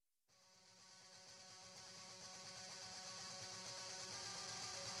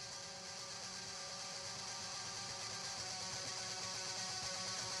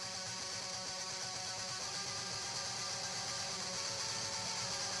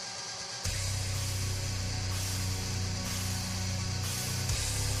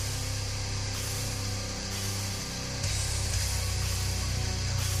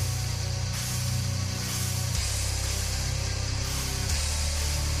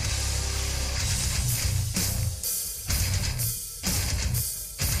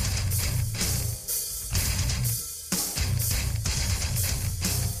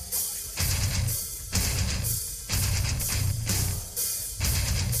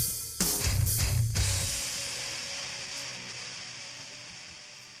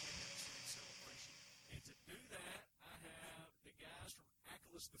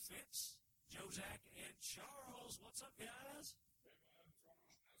What's up, guys? Hey, bud. What's going on?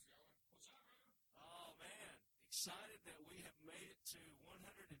 How's it going? What's up, man? Oh, man. Excited that we have made it to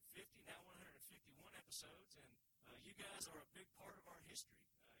 150, now 151 episodes, and you guys are a big part of our history.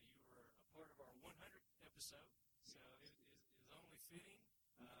 You were a part of our 100th episode, so it is only fitting,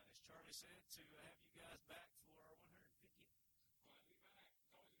 as Charlie said, to have you guys back for our 150th. Glad to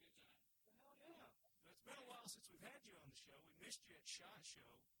be back. It's always a good time. Hell yeah. It's been a while since we've had you on the show. We missed you at Shy Show.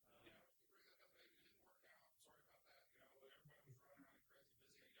 Yeah, maybe it didn't work out. Sorry about that. You know, everybody was running around crazy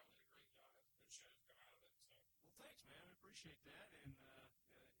busy. Y'all did a great job. Good shows come out of it. So. Well, thanks, man. We appreciate that. And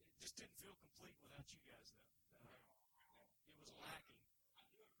it just didn't feel complete without you guys, though. It was lacking. I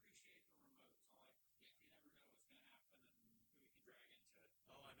do appreciate the remotes. Like, you never know what's going to happen and who we can drag into it.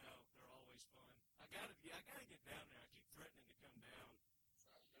 Oh, I know. They're always fun. I gotta get down there. I keep threatening to come down.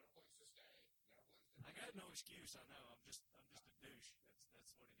 Well, you got a place to stay. I got no excuse. I know. I'm just a douche.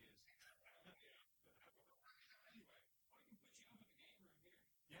 That's what it is. Anyway, we can put you up in the game room here.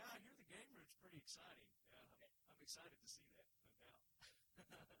 Yeah, I hear the game room's pretty exciting. Yeah, I'm excited to see that, no doubt.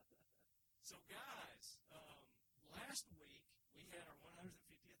 So, guys, last week we had our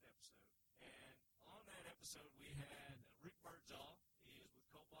 150th episode, and on that episode we had Rick Birdsall. He is with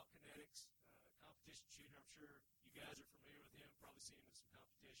Cobalt Kinetics, competition shooter. I'm sure you guys are familiar with him, probably seen him in some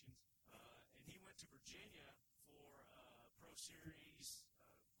competitions. And he went to Virginia for Pro Series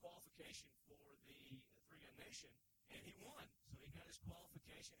qualification for the Three Gun Nation, and he won. So he got his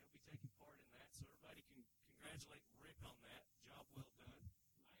qualification. He'll be taking part in that. So everybody can congratulate Rick on that. Job well done.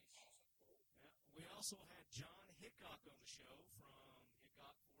 Nice. Awesome. Cool. Yeah. We also had John Hickok on the show from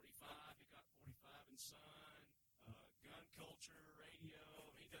Hickok 45, Hickok 45 and Son, gun culture, radio.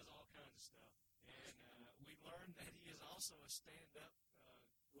 He does all kinds of stuff. And we learned that he is also a stand-up,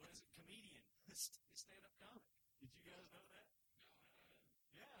 comedian, stand-up comic. Did you guys know that? No, I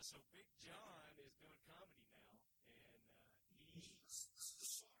didn't. Yeah, so Big John is doing comedy now, and he's the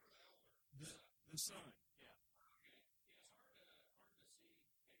son or the elder? The son, yeah. Okay. Yeah, it's hard to see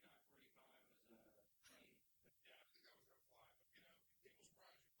Hickok 45 as a yeah, I think that was going to fly, but, you know, people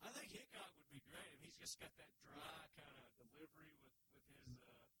surprise you. I think Hickok would be great. He's just got that dry kind of delivery with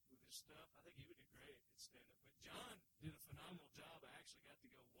his stuff. I think he would do great at stand-up. But John did a phenomenal job. I actually got to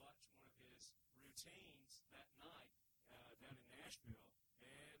go watch one of his routines that night down in Nashville,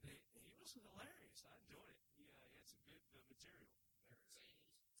 and he was hilarious. I enjoyed it. He had some good material. There at Zany's?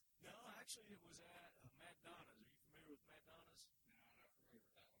 No, actually, it was at Mad Donna's. Are you familiar with Mad Donna's? No, I'm not familiar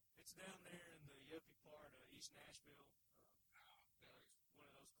with that one. It's down there in the yuppie part of East Nashville. One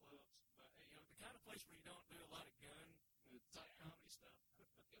of those clubs. But, you know, the kind of place where you don't do a lot of gun type comedy stuff.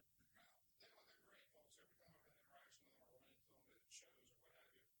 They're great folks. Every time I've had interaction with them or run into them at shows or what have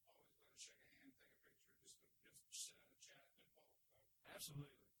you, always let us shake a hand, take a picture, just sit in a chat and both. So.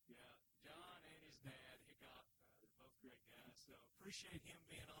 Absolutely. Yeah. John and his dad, Hickok, they're both great guys. So appreciate him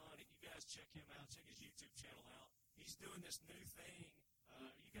being on. And you guys check him out. Check his YouTube channel out. He's doing this new thing.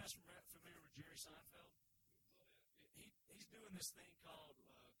 You guys familiar with Jerry Seinfeld? He's doing this thing called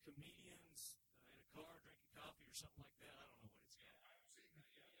comedians in a car drinking coffee or something like that. I don't know what it's called. Yeah, I've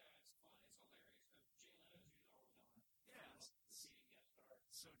seen that. Yeah, it's fun. It's hilarious. Jay Leno's always on it. Yeah.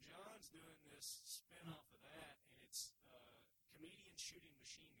 Started. So John's doing this spin-off of that, and it's comedians shooting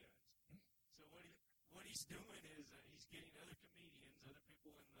machine guns. So what he's doing is he's getting other comedians, other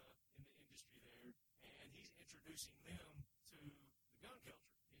people in the industry there, and he's introducing them to the gun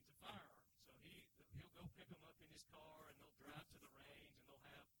culture, into firearms. So he'll go pick them up in his car, and they'll drive to the range, and they'll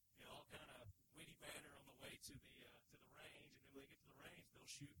have all kind of witty banter on the way to the range, and then when they get to the range, they'll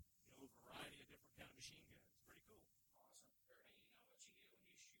shoot a variety of different kind of machine guns. It's pretty cool. Awesome. Hey, you know what you get when you shoot machine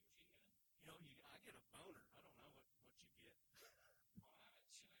gun? I get a boner. I don't know what you get. Well, I haven't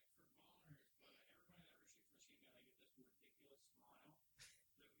checked for boners, but everybody that ever shoots machine gun, they get this ridiculous smile that we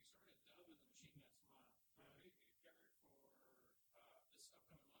started dubbing the machine gun smile. Be prepared for this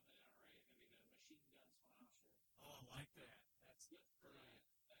upcoming month at NRA. It's going to be the machine gun smile show. Oh, I like that. That's brilliant.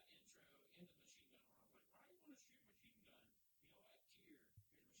 That intro into the machine gun world. Like, why do you want to shoot machine gun? You know what? Here.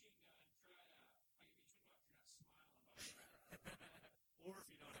 Here's machine gun. Try it out. I'll give you $20. You're not smiling about it. Or if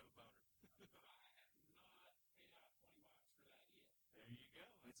you don't have a boner. I have not paid out $20 for that yet. There you go.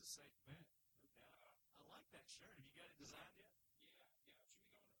 It's a safe bet. No doubt. I like that shirt. Have you got it designed yet? Yeah. Should be going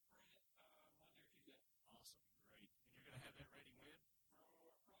to print Monday or Tuesday. Awesome. Great. And you're going to have that ready when?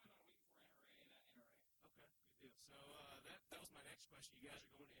 Probably about a week before NRA and at NRA. Okay. Good deal. So that was my next question. You guys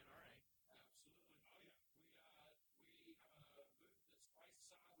are going to NRA? Absolutely. Oh, yeah. We have a booth that's twice the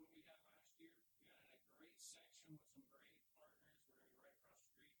size of what we had last year. We got a great section with some great partners. We're going to be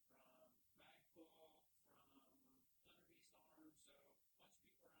right across the street from Magpul, from Thunder Beast Arms. So a bunch of people around in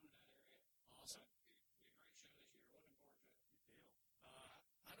that area. Awesome. It'll be a great show this year.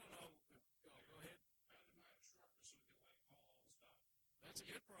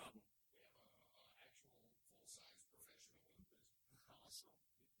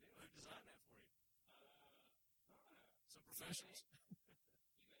 professionals? eBay,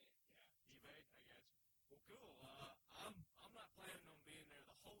 yeah. eBay, I got you. Well, cool. I'm not planning on being there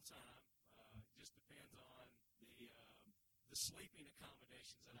the whole time. It just depends on the sleeping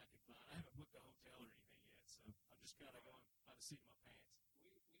accommodations that I can find. I haven't booked a hotel or anything yet, so I'm just kind of going by the seat of my pants.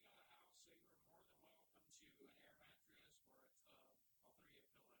 We got a house, so you're more than welcome to an air mattress or a tub. All three of pillow.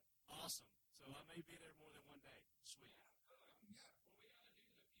 Awesome. So I may be there more than one day. Sweet. Yeah. Well, we got to do the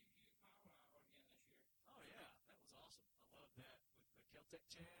Pew powwow again this year. Oh, yeah. That was awesome. I love that. With the Celtic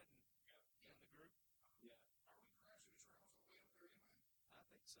Chad and the group. Yeah. Are we crashing the trails all the way up there anyway? I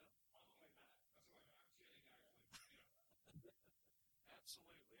think so. All the way back. That's the way I'm kidding, actually.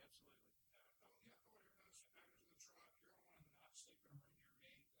 Absolutely, absolutely. Yeah, go ahead and back into the truck. You're the one not sleeping right near me.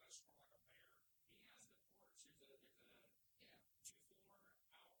 That's more like a bear. He has the porch. There's a 2-floor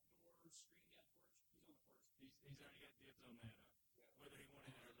outdoor screened-in porch. He's on the porch. He's already got dibs on that, whether he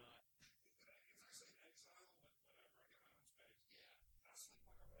wanted it or not. It's actually an exile, but whatever. I got my own space. Yeah, I sleep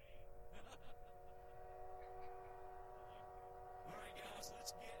like a man. All right, guys,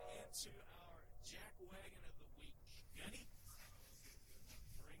 let's get into our Jackwagon of the Week. Gunny,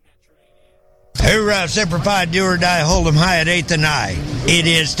 bring that train in. Hoorah, Semper do or die, hold 'em high at 8th and I. It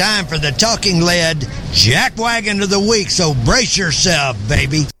is time for the Talking Lead Jackwagon of the Week, so brace yourself,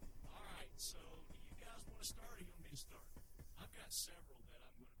 baby. All right, so you guys want to start or you want me to start? I've got several that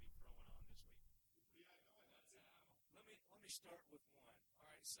I'm going to be throwing on this week. Let me start with one. All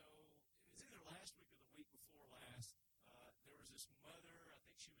right, so it was either last week or the week before last. There was this mother, I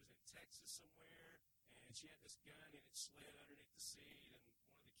think she was in Texas somewhere, and she had this gun and it slid underneath the seat, and one of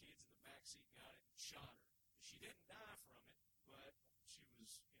the kids in the back seat got it and shot her. She didn't die from it, but she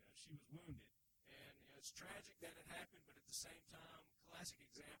was wounded. And it's tragic that it happened, but at the same time, classic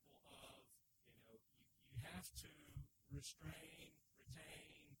example of, you have to restrain,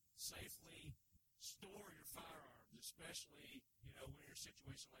 retain, safely store your firearms, especially, when you're in a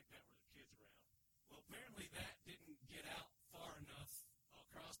situation like that where the kid's around. Well, apparently that didn't get out far enough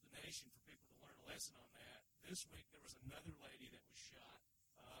across the nation for people to learn a lesson on that. This week there was another lady that was shot.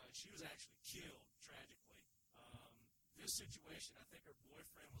 She was actually killed, tragically. This situation, I think her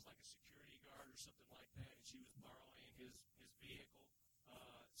boyfriend was like a security guard or something like that, and she was borrowing his vehicle.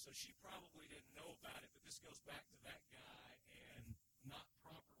 So she probably didn't know about it, but this goes back to that guy and not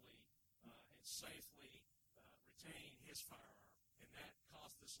properly and safely retain his firearm. And that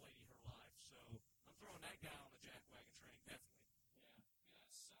cost this lady her life. So I'm throwing that guy on the jackwagon train, definitely. Yeah,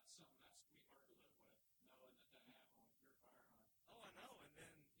 that's something that's we hard to live with, knowing that happened with your firearm. Oh, I know. And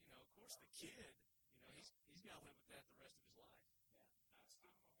then, of course, the kid, he's got to live with that the rest of his life.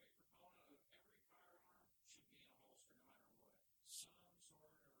 Yeah, I'm a big proponent of every firearm should be in a holster no matter what. Some sort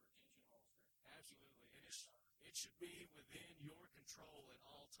of retention holster. Absolutely. And it should be within your control at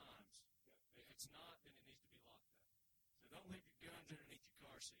all times. If it's not, then it needs to be locked up. So don't leave your guns underneath your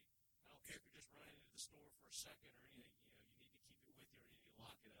car seat. I don't care if you're just running into the store for a second or anything. You need to keep it with you or you need to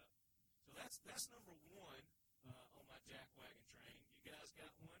lock it up. So that's number one on my jackwagon train. You guys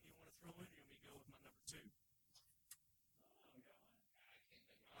got one you want to throw in, or you want me to go with my number two?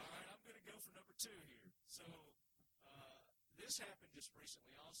 All right, I'm going to go for number two here. So this happened just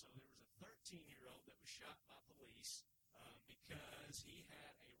recently also. There was a 13-year-old that was shot by police because he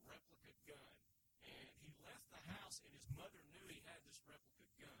had a replica gun. And he left the house, and his mother knew he had this replica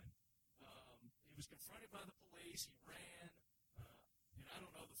gun. He was confronted by the police. He ran. And I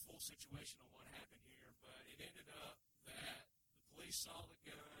don't know the full situation on what happened here, but it ended up that the police saw the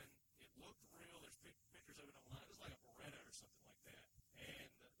gun. It looked real. There's pictures of it online. It was like a Beretta or something like that. And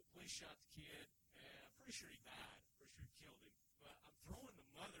the police shot the kid, and I'm pretty sure he died. I'm pretty sure he killed him. But I'm throwing the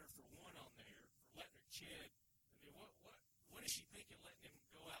mother for one on there for letting her kid. I mean, what is she thinking, letting him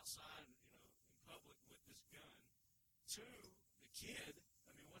go outside, in public with this gun? Two, the kid,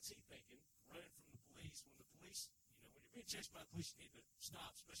 I mean, what's he thinking? Running from the police. When the police, when you're being chased by the police, you need to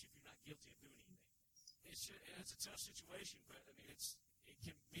stop, especially if you're not guilty of doing anything. It's a tough situation, but I mean, it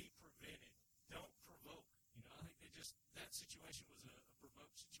can be prevented. Don't provoke. I think that situation was a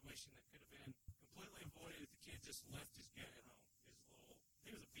provoked situation that could have been completely avoided if the kid just left his gun at home. I think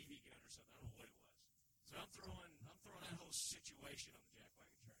it was a BB gun or something. I don't know what it was. So I'm throwing that whole situation on the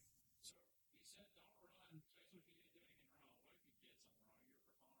jackwagon train. So he said, don't run, especially if you didn't do anything wrong. What if you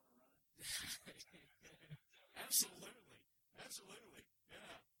did something wrong? You're a proponent of running? Absolutely. Absolutely.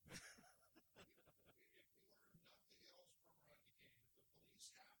 Yeah. If we learn nothing else from running game, if the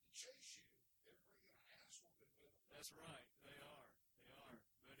police have to chase you, they're bringing an ass whooping with them. That's right. They are. But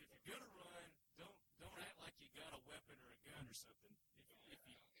if you're going to run, don't act like you got a weapon or a gun or something. If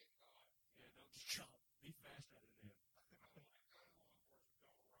you don't get caught. Yeah, don't get caught. Be faster than them. Law enforcement, don't run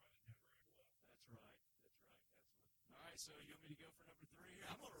and never have left. That's right. Absolutely. All right, so you want me to go for number 3 here?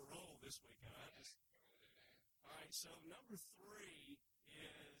 I'm on a roll this week. All right, so number 3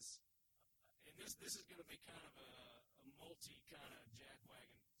 is, and this is going to be kind of a multi kind of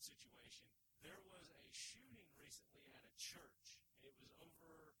jackwagon situation. There was a shooting recently at a church. It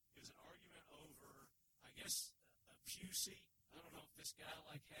was an argument over, I guess, a pew seat. I don't know if this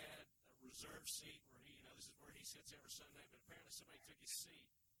guy had a reserve seat where this is where he sits every Sunday, but apparently somebody took his seat.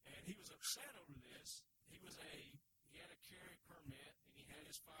 And he was upset over this. He had a carry permit, and he had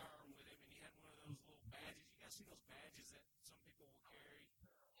his firearm with him, and he had one of those little badges. You guys see those badges that some people will carry?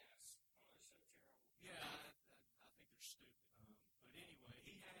 Yes. Oh, they're so terrible. Yeah, I think they're stupid. But anyway,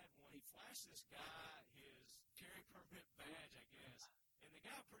 he had one. He flashed this guy his carry permit badge, I guess, and the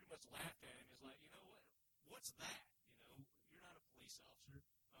guy pretty much laughed at him. He's like, you know what? What's that? You're not a police officer.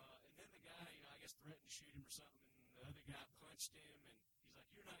 And then the guy, I guess, threatened to shoot him or something, and the other guy punched him, and he's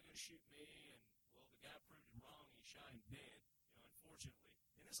like, you're not going to shoot me. And, well, the guy proved him wrong, and he shot him dead, unfortunately.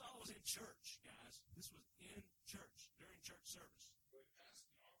 And this all was in church, guys. This was in church, during church service.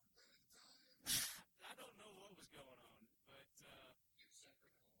 I don't know what was going on, but God doesn't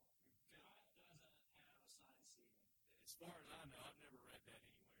have assigned seating. As far as I know, I've never read that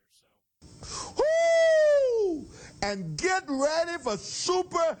anywhere, so. Woo! And get ready for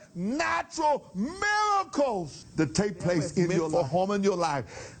supernatural miracles to take place in your home in your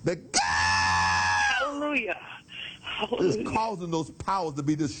life. The God Hallelujah. is causing those powers to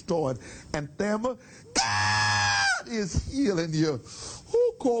be destroyed. And Thelma, God is healing you.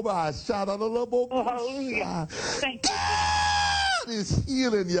 Hallelujah. Thank you. God is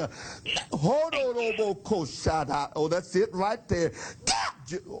healing you. Oh, that's it right there.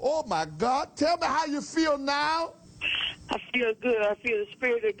 Oh, my God. Tell me how you feel now. I feel good. I feel the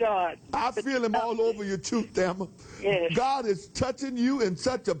Spirit of God. I feel him all over you too, Thelma. Yes. God is touching you in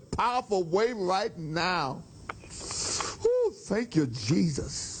such a powerful way right now. Ooh, thank you,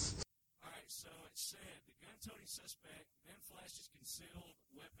 Jesus. All right, so it said the gun-toting suspect then flashed his concealed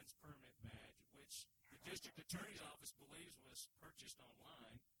weapons permit badge, which the district attorney's office believes was purchased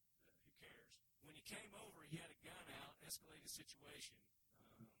online. Who cares? When he came over, he had a gun out, escalated the situation.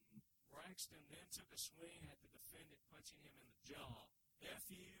 Braxton then took a swing at the defendant, punching him in the jaw. F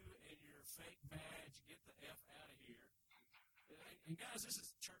you and your fake badge. Get the F out of here. And guys, this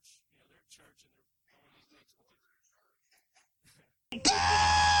is church. They're at church and they're throwing these things.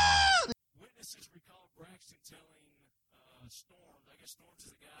 Witnesses recall Braxton telling Storms, I guess Storms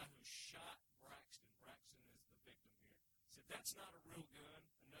is the guy who shot Braxton. Braxton is the victim here. Said, that's not a real gun.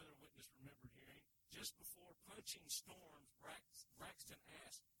 Another witness remembered hearing. Just before punching Storms, Braxton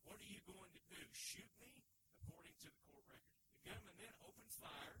asked, what are you going to do, shoot me? According to the court record. The gunman then opened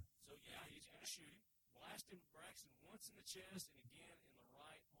fire, so yeah, he's going to shoot him. Blasted Braxton once in the chest and again in the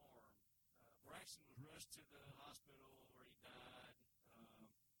right arm. Braxton was rushed to the hospital where he died.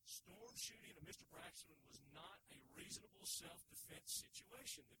 Storm shooting of Mr. Braxton was not a reasonable self-defense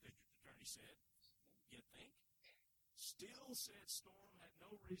situation, the district attorney said. You think? Steele said Storm had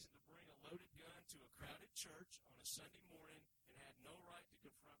no reason to bring a loaded gun to a crowded church on a Sunday morning and had no right to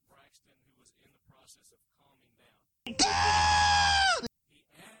confront Braxton, who was in the process of calming down. He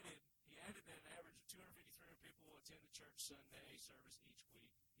added that an average of 250, 300 people will attend the church Sunday service each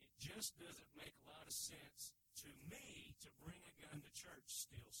week. It just doesn't make a lot of sense to me to bring a gun to church,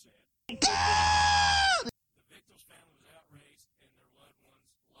 Steele said. The victim's family was outraged and their loved one's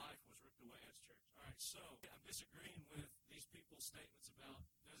life was ripped away at his church. All right, so I'm disagreeing with these people's statements about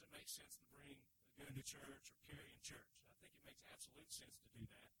does it make sense to bring a gun to church or carry in church. I think it makes absolute sense to do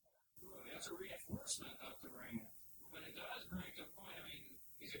that. Well, that's a reinforcement of the ring. But it does bring to a point,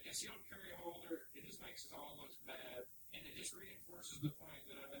 he's a concealed carry holder. It just makes it all look bad. And it just reinforces the point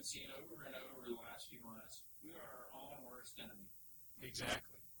that I've been seeing over and over the last few months. We are our own worst enemy.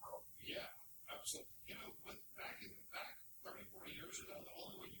 Exactly. Oh, yeah, absolutely. Back 30, 40 years ago, the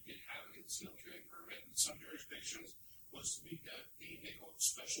only way you could have a concealed carry permit in some jurisdictions was to be deemed a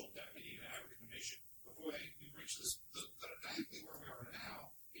special deputy in average commission. Before we reached exactly where we are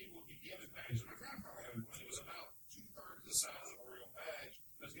now, people would be given badges. My grandfather had one. It was about 2/3 the size of a real badge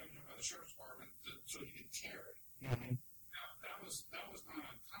that was given to him by the sheriff's department so he could carry. Mm-hmm. Now, that was not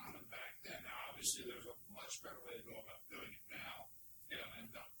uncommon back then. Now, obviously, there's a much better way to go about doing it now.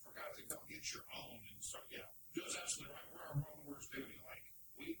 And for God's sake, don't get your own and start. Joe's absolutely right. We're our own worst enemy.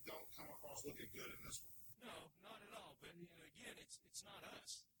 We don't come across looking good in this one. No, not at all. But again, it's not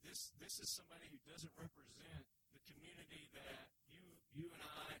us. This is somebody who doesn't represent the community that you and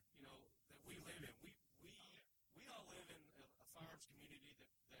I, that we live in. We all live in a firearms community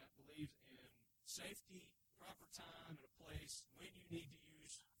that believes in safety, proper time, and a place when you need to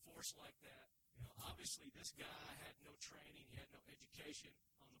use force like that. Obviously, this guy had no training, he had no education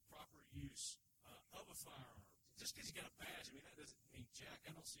on the proper use of a firearm. Just because you got a badge, I mean, that doesn't mean jack.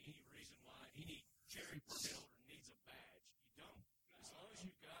 I don't see any reason why any carry permit holder needs a badge. You don't. As long as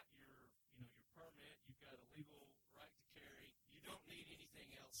you've got your permit, you've got a legal right to carry, you don't need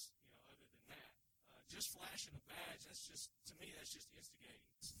anything else, other than that. Just flashing a badge, to me, that's just instigating.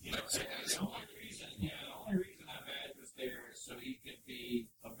 The only reason that badge was there is so he could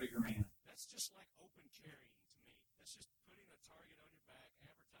be a bigger man. That's just like open carrying to me. That's just putting a target on your back,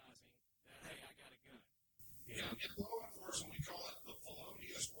 advertising that, hey, I got a gun. Yeah, in law enforcement, we call it the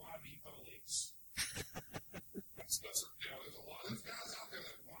felonious wannabe police. There's a lot of guys out there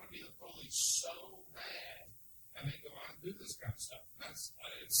that want to be the police so bad, and they go out and do this kind of stuff.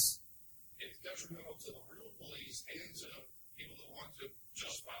 It's detrimental to the real police and to people that want to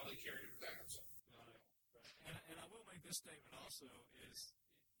justifiably carry to protect themselves. And I will make this statement also is,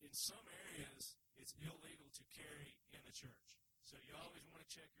 in some areas, it's illegal to carry in the church. So you always want to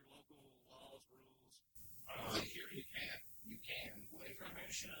check your local laws, rules. Here you can. You can. With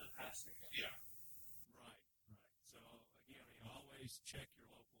permission of the pastor. Yeah. Right. So, again, always check your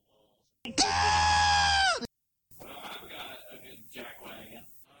local laws. Well, I've got a good jackwagon.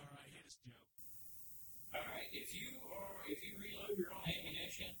 All right, hit us, Joe. All right, if you reload your own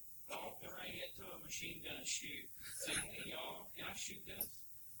ammunition, don't bring it to a machine gun and shoot. Say, hey, y'all, can I shoot this?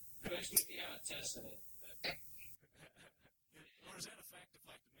 Especially if you haven't tested it. Or is that a fact of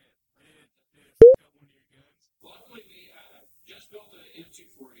like the myth? Did it f*** up one of your guns? Luckily, we just built an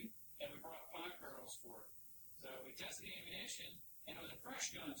M240, and we brought 5 barrels for it. So we tested the ammunition, and it was a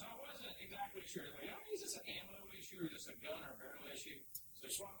fresh gun, so I wasn't exactly sure. Like, is this an ammo issue or just a gun or a barrel issue? So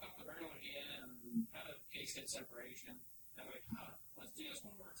we swapped out the barrel again and had a case hit separation. And I'm like, let's do this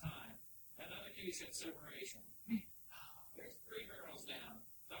one more time. Another case hit separation. There's 3 barrels down.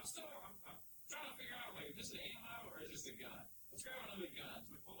 So I'm trying to figure out, like, is this an ammo or is this a gun? Let's grab one of the guns.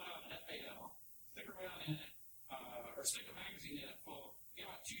 We pull out an FAL, stick a round in it, or stick a magazine in it full. Get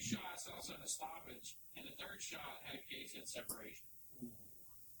about 2 shots, also in a stoppage, and the 3rd shot had a case hit separation.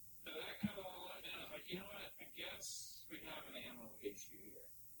 So that kind of all let me know. Like, you know what? I guess we have an ammo issue here.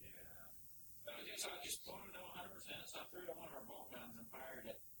 Yeah. So I just loaded it 100%. So I threw it on one of our bolt guns and fired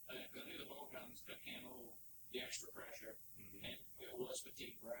it. Because I knew the bolt guns could handle the extra pressure. And it was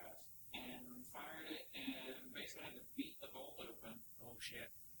fatigue brass. And we fired it and basically had to beat the bolt open. Oh, shit.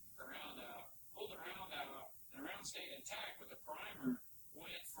 The round out. Pulled the round out. And the round stayed intact, but the primer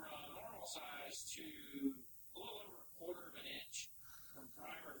went from normal size to a little over a quarter of an inch from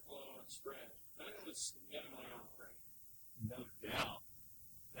primer to flow and spread. But it was definitely on free. No doubt.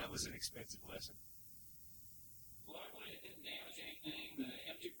 That was an expensive lesson. Luckily, it didn't damage anything. The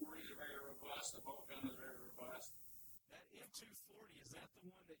M240s are very robust. The bolt gun is very robust. That M240, is that the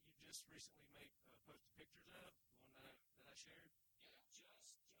one that you just recently posted pictures of? The one that I shared? Yeah, just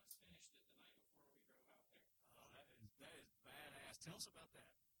finished it the night before we drove out there. Oh, that is badass. Tell us about that.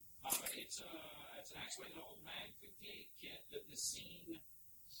 It's actually an old Mag 58 kit that the scene,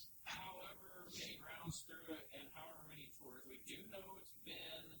 however many rounds through it and however many tours, we do know it's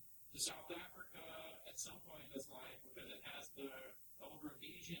been to South Africa at some point in its life because it has the old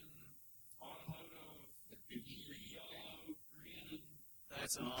Rhodesian automotive yellow, green.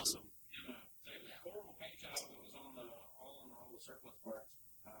 That's awesome. The horrible paint job that was on all the surplus parts.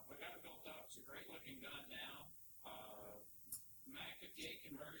 We got it built up. It's a great looking gun now. Mag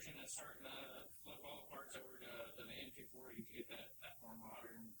 58 conversion is starting to flip all the parts over to the M240 to get that more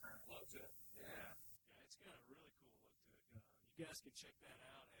modern current look to it. Yeah, it's got a really cool look to it. You guys can check that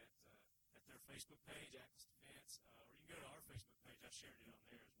out at their Facebook page, PodcastLefthand, or you can go to our Facebook page. I shared it on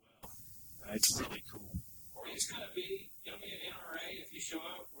there as well. It's really cool. Or it's going to be an NRA if you show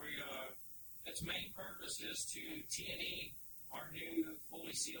up. Its main purpose is to T&E our new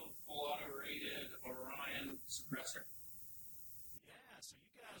fully sealed, full auto rated Orion suppressor. Yeah, so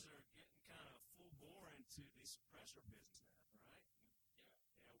you guys are getting kind of full bore into the suppressor business now, right?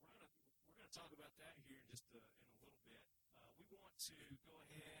 Yeah, we're gonna talk about that here in just in a little bit. We want to go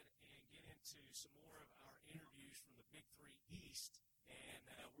ahead and get into some more of our interviews from the Big 3 East, and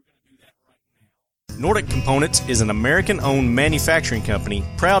we're going to do that right now. Nordic Components is an American-owned manufacturing company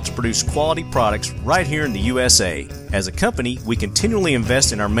proud to produce quality products right here in the USA. As a company, we continually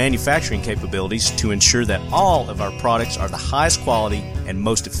invest in our manufacturing capabilities to ensure that all of our products are the highest quality and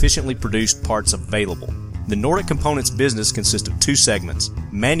most efficiently produced parts available. The Nordic Components business consists of 2 segments,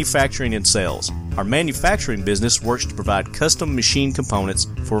 manufacturing and sales. Our manufacturing business works to provide custom machine components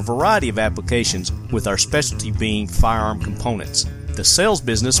for a variety of applications, with our specialty being firearm components. The sales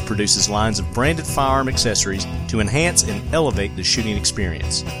business produces lines of branded firearm accessories to enhance and elevate the shooting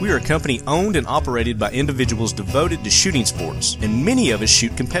experience. We are a company owned and operated by individuals devoted to shooting sports, and many of us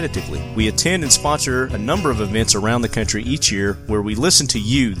shoot competitively. We attend and sponsor a number of events around the country each year where we listen to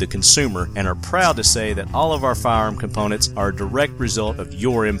you, the consumer, and are proud to say that all of our firearm components are a direct result of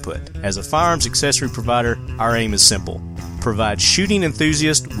your input. As a firearms accessory provider, our aim is simple. Provide shooting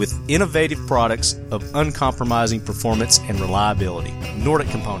enthusiasts with innovative products of uncompromising performance and reliability. Nordic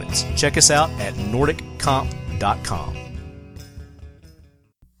Components. Check us out at nordiccomp.com.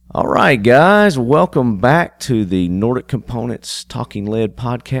 All right, guys, welcome back to the Nordic Components Talking Lead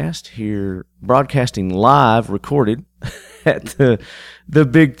podcast, here broadcasting live, recorded at the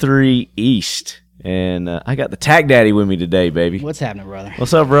Big 3 East. And I got the TacDaddy with me today, baby. What's happening, brother?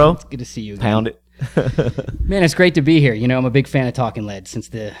 What's up, bro? It's good to see you again. Pound it. Man, it's great to be here. You know, I'm a big fan of Talking Lead since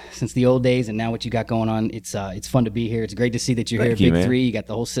the old days, and now what you got going on, it's fun to be here. It's great to see that you're here at Big 3. You got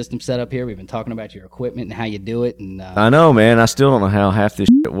the whole system set up here. We've been talking about your equipment and how you do it. And I know, man. I still don't know how half this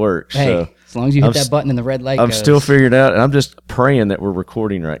shit works. Hey, so as long as you hit that button and the red light I'm goes. still figuring it out, and I'm just praying that we're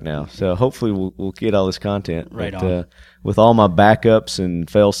recording right now. So hopefully we'll get all this content. Right but, on. With all my backups and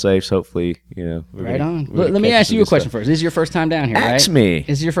fail safes, hopefully, Right on. Let me ask you a question first. This is your first time down here, right? Ask me. Is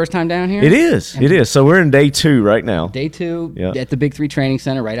this your first time down here? It is. It is. So we're in day 2 right now. Day 2 at the Big 3 Training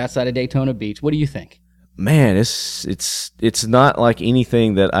Center right outside of Daytona Beach. What do you think? Man, it's not like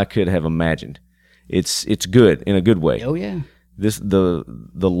anything that I could have imagined. It's good in a good way. Oh yeah. The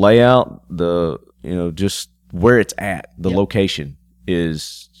layout, just where it's at, the location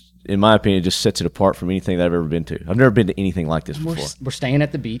is, in my opinion, just sets it apart from anything that I've ever been to. I've never been to anything like this before. We're staying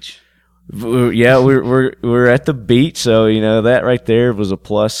at the beach. Yeah, we're at the beach, so that right there was a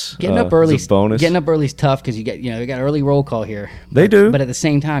plus. Getting up early, a bonus. Getting up early is tough because you got early roll call here. They do, but at the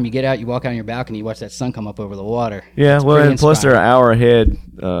same time, you get out, you walk out on your balcony, you watch that sun come up over the water. Yeah, it's and plus they're an hour ahead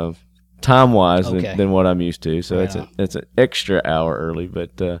time wise than what I'm used to, so it's an extra hour early,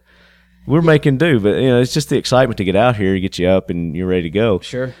 but. We're making do, but it's just the excitement to get out here, get you up, and you're ready to go.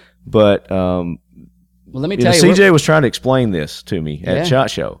 Sure. But well, let me tell you, CJ was trying to explain this to me at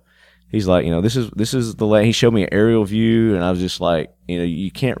SHOT Show. He's like, this is the lay. He showed me an aerial view, and I was just like, you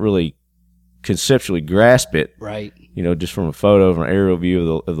can't really conceptually grasp it, right? Just from a photo, from an aerial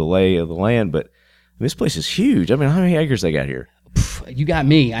view of the lay of the land. But this place is huge. I mean, how many acres they got here? You got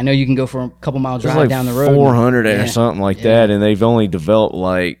me. I know you can go for a couple mile drive down the road. 400 or something like that, and they've only developed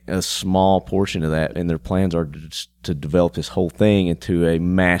like a small portion of that, and their plans are to develop this whole thing into a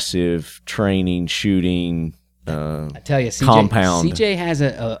massive training, shooting I tell you, CJ, compound. CJ has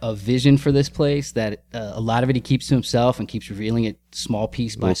a vision for this place that a lot of it he keeps to himself and keeps revealing it small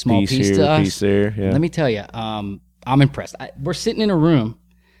piece by small piece here, to us. Piece there, yeah. Let me tell you, I'm impressed. We're sitting in a room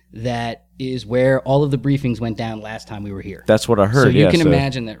that is where all of the briefings went down last time we were here. That's what I heard. So you can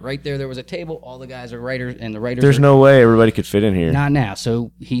imagine that right there was a table. All the guys are writers, and the writers. There's no way everybody could fit in here. Not now.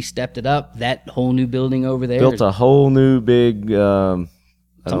 So he stepped it up. That whole new building over there built a whole new big.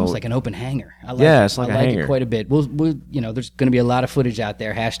 It's almost like an open hangar. I like it's like I a like hangar. it quite a bit. We'll there's going to be a lot of footage out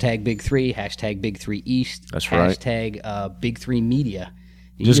there. Hashtag Big 3. Hashtag Big 3 East. That's right. Hashtag Big 3 Media.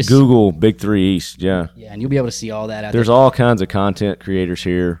 Just Google Big 3 East, yeah. Yeah, and you'll be able to see all that out there. There's all kinds of content creators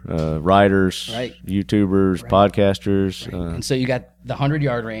here, writers, YouTubers, podcasters. And so you got the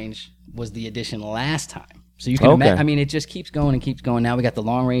 100-yard range was the addition last time. So you can imagine, I mean, it just keeps going and keeps going. Now we got the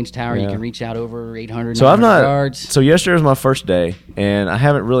long-range tower. You can reach out over 800, so 900 yards. So yesterday was my first day, and I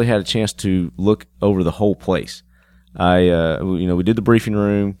haven't really had a chance to look over the whole place. We did the briefing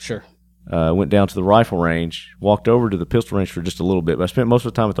room. Sure. Went down to the rifle range, walked over to the pistol range for just a little bit, but I spent most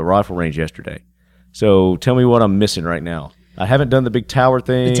of the time at the rifle range yesterday. So tell me what I'm missing right now. I haven't done the big tower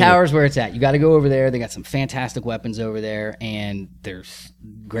thing. The tower's where it's at. You got to go over there. They got some fantastic weapons over there, and there's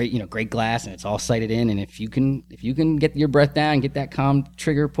great glass, and it's all sighted in. And if you can get your breath down, get that calm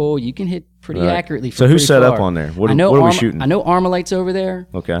trigger pull, you can hit pretty accurately. So who's set up on there? What are we shooting? I know Armalite's over there.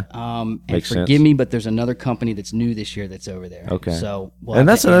 Okay. And Makes forgive sense. me, but there's another company that's new this year that's over there. Okay. So and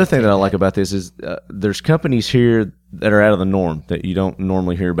that's another thing that I like about this is there's companies here that are out of the norm that you don't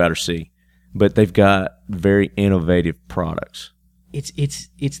normally hear about or see, but they've got very innovative products. It's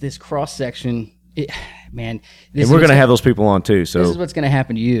this cross section. Man, and we're going to have those people on too. So this is what's going to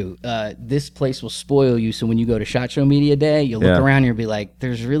happen to you. This place will spoil you. So when you go to SHOT Show Media Day, you'll look around and you'll be like,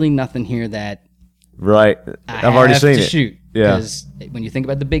 "There's really nothing here that I've already seen it." Shoot, yeah. Because when you think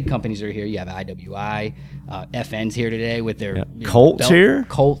about the big companies that are here, you have IWI, FN's here today with their Colts here,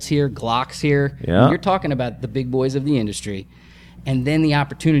 Glocks here. Yeah. You're talking about the big boys of the industry. And then the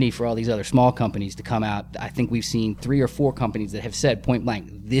opportunity for all these other small companies to come out. I think we've seen 3 or 4 companies that have said point blank,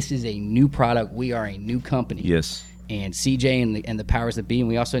 this is a new product. We are a new company. Yes. and CJ and the powers that be. And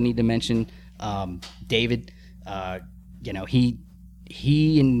we also need to mention David.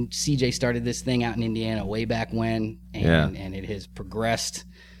 He and CJ started this thing out in Indiana way back when, and it has progressed.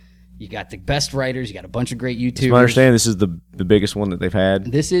 You got the best writers. You got a bunch of great YouTubers. From my understanding, this is the biggest one that they've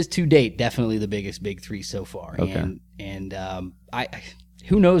had. This is to date definitely the biggest Big Three so far. Okay. And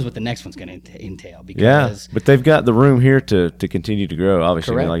who knows what the next one's going to entail? Because but they've got the room here to continue to grow.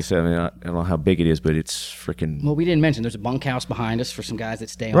 Obviously, Correct. like I said, I don't know how big it is, but it's freaking. Well, we didn't mention there's a bunkhouse behind us for some guys that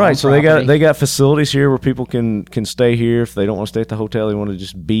stay on Right, so property. they got facilities here where people can stay here if they don't want to stay at the hotel. They want to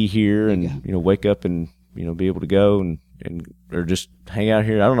just be here and wake up and be able to go and or just hang out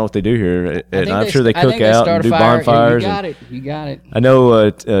here. I don't know what they do here. I'm sure they cook out and do bonfires. You got it. I know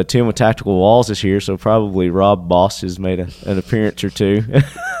Tim with Tactical Walls is here, so probably Rob Boss has made an appearance or two.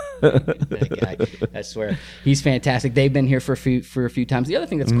 That guy, I swear, he's fantastic. They've been here for a few times. The other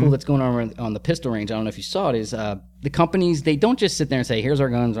thing that's cool that's going on the pistol range, I don't know if you saw it, is the companies, they don't just sit there and say, here's our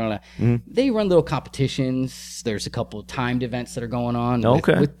guns. They run little competitions. There's a couple of timed events that are going on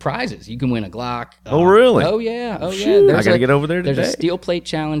with prizes. You can win a Glock. Oh, really? Oh, yeah. I got to get over there today. There's a steel plate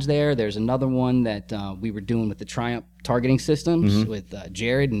challenge there. There's another one that we were doing with the Triumph targeting systems with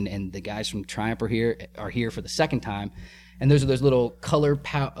Jared and the guys from Triumph are here for the second time. And those are those little color-filled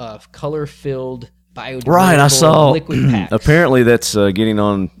biodegradable right, I saw. Liquid packs. Apparently, that's getting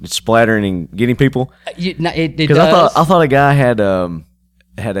on, it's splattering and getting people. Because I thought a guy had a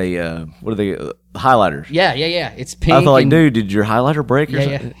what are they highlighters? Yeah. It's pink. I thought, like, dude, did your highlighter break or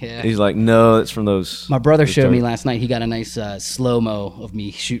something? Yeah. He's like, no, it's from those. My brother showed me last night. He got a nice slow-mo of me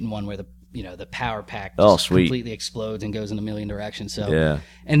shooting one where the power pack just completely explodes and goes in a million directions. So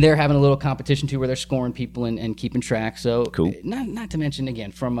and they're having a little competition too where they're scoring people and keeping track. So cool. Not to mention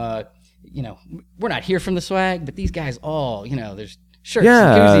again from we're not here from the swag, but these guys all there's shirts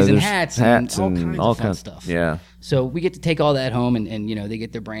and koozies and hats and all kinds of fun stuff. Yeah. So we get to take all that home and they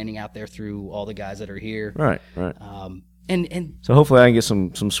get their branding out there through all the guys that are here. Right. And so hopefully I can get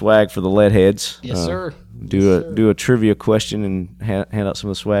some swag for the Leadheads. Yes, sir. Do a trivia question and hand out some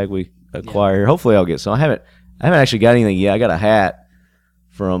of the swag we acquire. Hopefully I'll get some. I haven't actually got anything yet. I got a hat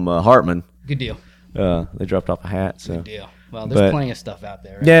from Hartman. Good deal. They dropped off a hat. So. Good deal. Well, there's plenty of stuff out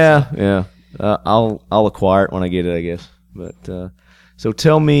there. Right? Yeah. I'll acquire it when I get it, I guess. But so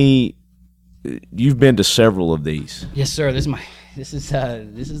tell me, you've been to several of these. Yes, sir. This is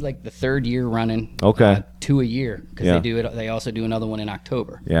like the third year running. Okay. 2 a year because they also do another one in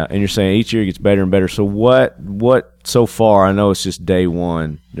October. Yeah, and you're saying each year gets better and better. So what so far? I know it's just day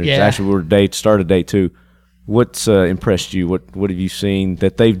one. Actually, we're started day two. What's impressed you? What have you seen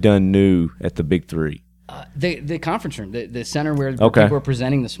that they've done new at the Big Three? The conference room, the center where people are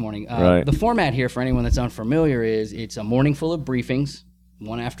presenting this morning. The format here, for anyone that's unfamiliar, is it's a morning full of briefings,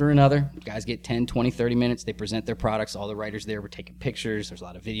 one after another. Guys get 10, 20, 30 minutes. They present their products. All the writers there were taking pictures. There's a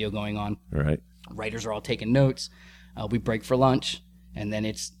lot of video going on. Right. Writers are all taking notes. We break for lunch, and then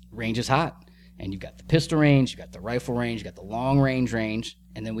it's range is hot. And you've got the pistol range, you've got the rifle range, you've got the long range,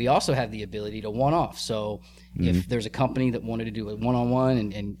 and then we also have the ability to one-off. So if there's a company that wanted to do a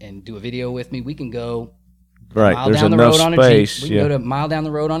one-on-one and do a video with me, we can go mile down the road on a Jeep. We can go to a mile down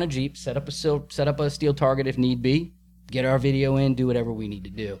the road on a Jeep, set up a steel target if need be, get our video in, do whatever we need to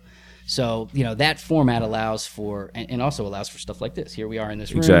do. So, that format allows for, and also allows for stuff like this. Here we are in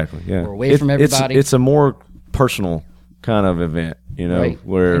this room. Exactly, yeah. We're away from everybody. It's a more personal kind of event, right.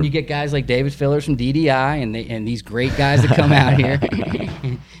 where... And you get guys like David Fillers from DDI and these great guys that come out here.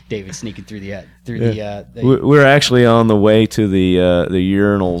 David sneaking through the we're actually on the way to the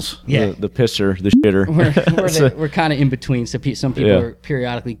urinals, the pisser, the shitter. We're kind of in between, so some people are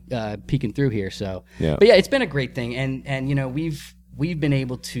periodically peeking through here. So, but it's been a great thing, and we've been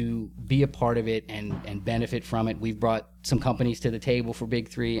able to be a part of it and benefit from it. We've brought some companies to the table for Big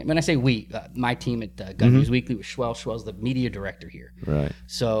Three. When I say we, my team at Gun News Weekly was Schwell. Schwell's the media director here. Right.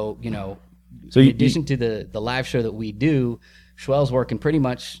 So, in addition to the live show that we do, Schwell's working pretty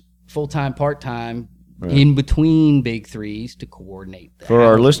much full-time, part-time, in between Big Threes to coordinate that. For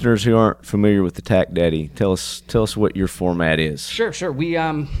our listeners who aren't familiar with the TacDaddy, tell us what your format is. Sure. We've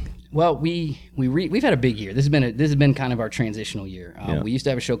had a big year. This has been kind of our transitional year. We used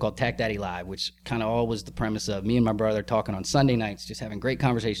to have a show called TacDaddy Live, which kind of all was the premise of me and my brother talking on Sunday nights, just having great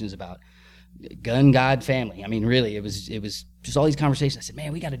conversations about gun, God, family. I mean, really, it was just all these conversations. I said,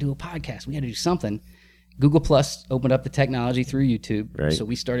 man, we got to do a podcast. We got to do something. Google Plus opened up the technology through YouTube, right. So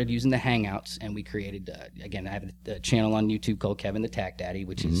we started using the Hangouts, and we created, again, I have a channel on YouTube called Kevin the TacDaddy,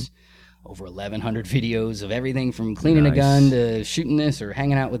 which is over 1,100 videos of everything from cleaning a gun to shooting this or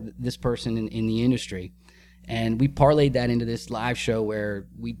hanging out with this person in the industry. And we parlayed that into this live show where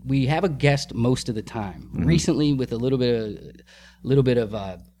we have a guest most of the time. Recently, with a little bit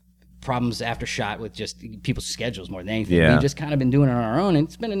of problems after shot with just people's schedules more than anything. Yeah. We've just kind of been doing it on our own, and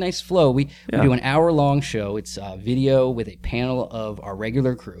it's been a nice flow. We do an hour-long show. It's video with a panel of our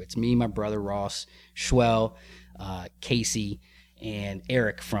regular crew. It's me, my brother Ross, Schwell, Casey, and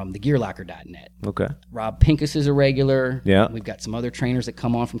Eric from thegearlocker.net. Okay. Rob Pincus is a regular. Yeah. We've got some other trainers that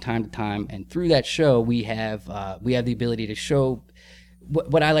come on from time to time, and through that show, we have the ability to show.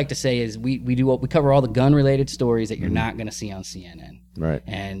 What I like to say is we cover all the gun-related stories that you're not going to see on CNN. Right.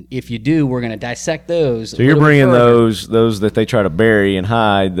 And if you do, we're going to dissect those. So you're bringing those that they try to bury and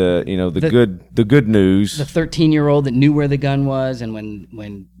hide, the good news. The 13-year-old that knew where the gun was, and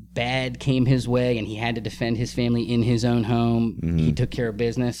when bad came his way and he had to defend his family in his own home, he took care of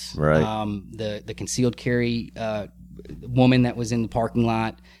business. Right. The concealed carry woman that was in the parking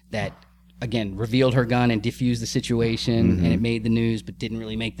lot that, again, revealed her gun and diffused the situation, and it made the news but didn't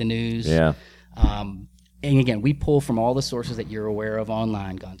really make the news. Yeah. And again, we pull from all the sources that you're aware of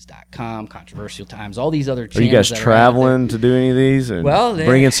online, guns.com, Controversial Times, all these other channels. Are you guys traveling to do any of these? And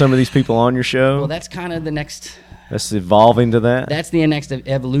bringing some of these people on your show? Well, that's kind of the next... That's evolving to that? That's the next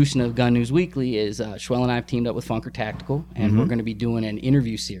evolution of Gun News Weekly is Schwell and I have teamed up with Funker Tactical, and we're going to be doing an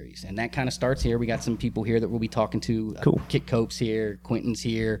interview series. And that kind of starts here. We got some people here that we'll be talking to. Cool. Kit Copes here, Quentin's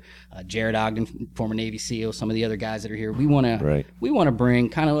here, Jared Ogden, former Navy SEAL, some of the other guys that are here. We want to bring,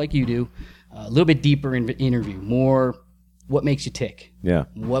 kind of like you do, a little bit deeper interview, more what makes you tick. Yeah.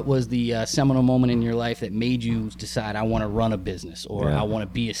 What was the seminal moment in your life that made you decide I want to run a business, or I want to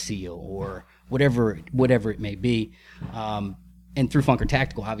be a SEAL, or whatever it may be. And through Funker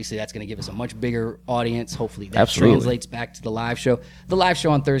Tactical, obviously that's going to give us a much bigger audience. Hopefully that translates back to the live show. The live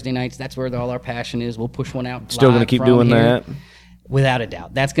show on Thursday nights, that's where all our passion is. We'll push one out. Still going to keep doing that? Without a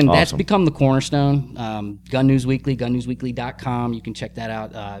doubt. That's become the cornerstone. Gun News Weekly, gunnewsweekly.com. You can check that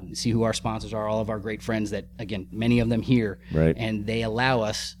out, see who our sponsors are, all of our great friends that, again, many of them here. Right. And they allow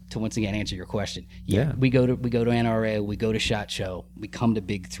us to, once again, answer your question. Yeah. We go to NRA, we go to SHOT Show, we come to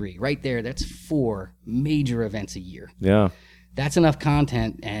Big 3. Right there, that's 4 major events a year. Yeah. That's enough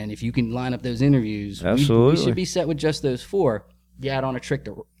content, and if you can line up those interviews, absolutely, we should be set with just those 4. You add on a trip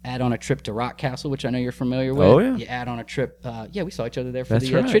to Rock Castle, which I know you're familiar with. Oh, yeah. You add on a trip. We saw each other there for the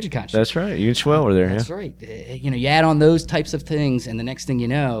Trigicon show. That's right. You and Schwell were there. That's right. You add on those types of things, and the next thing you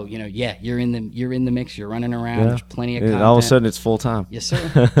know, you're in the mix. You're running around. There's plenty of content. All of a sudden, it's full time. Yes,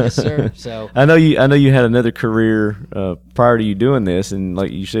 sir. Yes, sir. So I know you had another career prior to you doing this, and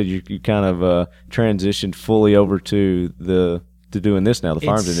like you said, you kind of transitioned fully over to doing this now, the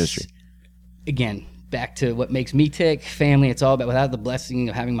firearms industry. Again, back to what makes me tick, family. It's all about, without the blessing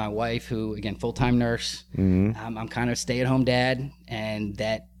of having my wife, who, again, full-time nurse. I'm kind of a stay-at-home dad, and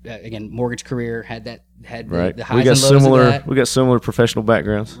that, again, mortgage career had the highs and lows of that. We got similar professional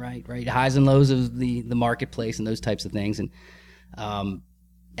backgrounds. Right. Highs and lows of the marketplace and those types of things. And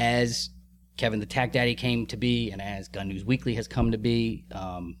as Kevin, the TacDaddy came to be, and as Gun News Weekly has come to be,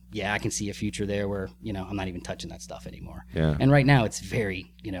 I can see a future there where, I'm not even touching that stuff anymore. Yeah. And right now it's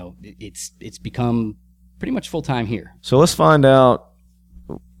very, it's become pretty much full-time here. So let's find out,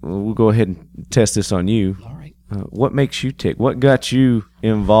 we'll go ahead and test this on you. All right. What makes you tick? What got you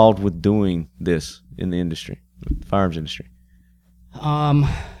involved with doing this in the industry, the firearms industry?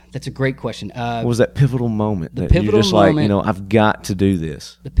 That's a great question. What was that pivotal moment that you're just moment, like, I've got to do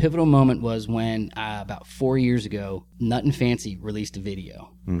this? The pivotal moment was when about 4 years ago, Nut and Fancy released a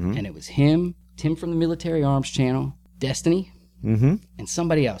video. And it was him, Tim from the Military Arms Channel, Destiny, and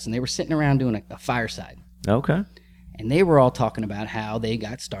somebody else. And they were sitting around doing a fireside. Okay. And they were all talking about how they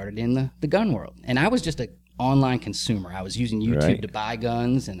got started in the gun world. And I was just an online consumer. I was using YouTube to buy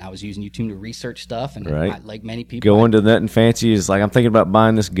guns, and I was using YouTube to research stuff. And I, like many people, going to Nut and Fancy is like, I'm thinking about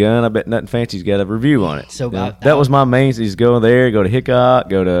buying this gun. I bet Nut and Fancy's got a review on it. So that was my main. Is go there, go to Hickok,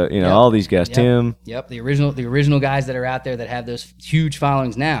 go to all these guys. Tim. Yep, the original guys that are out there that have those huge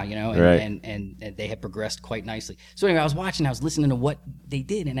followings now. And they have progressed quite nicely. So anyway, I was watching, I was listening to what they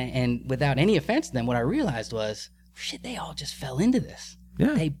did, and without any offense to them, what I realized was, shit, they all just fell into this.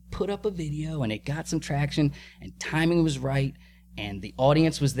 Yeah. They put up a video and it got some traction, and timing was right, and the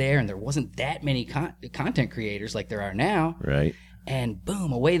audience was there, and there wasn't that many content creators like there are now. Right. And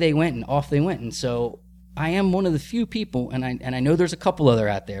boom, away they went, and off they went. And so I am one of the few people, and I know there's a couple other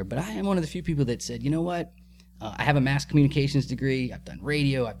out there, but I am one of the few people that said, you know what? I have a mass communications degree. I've done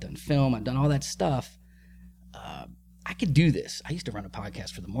radio. I've done film. I've done all that stuff. I could do this. I used to run a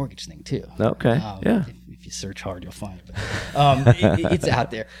podcast for the mortgage thing too. Okay. Yeah. If you search hard, you'll find it. But, it's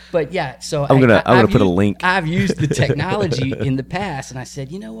out there. But yeah, so I'm gonna put a link. I've used the technology in the past, and I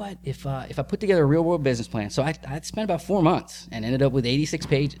said, you know what? If I put together a real world business plan, so I spent about 4 months and ended up with 86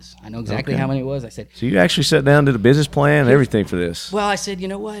 pages. I know exactly how many it was. I said, so you actually sat down, did a business plan, and everything for this. Well, I said, you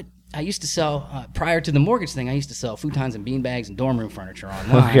know what? I used to sell, prior to the mortgage thing, I used to sell futons and beanbags and dorm room furniture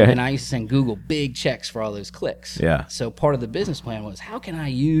online. Okay. And I used to send Google big checks for all those clicks. Yeah. So part of the business plan was, how can I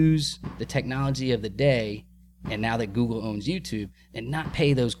use the technology of the day, and now that Google owns YouTube, and not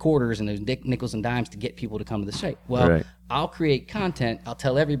pay those quarters and those nickels and dimes to get people to come to the site? Well, I'll create content. I'll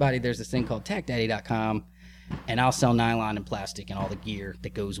tell everybody there's this thing called TacDaddy.com, and I'll sell nylon and plastic and all the gear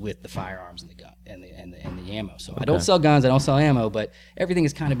that goes with the firearms and the gun and the ammo. So I don't sell guns, I don't sell ammo, but everything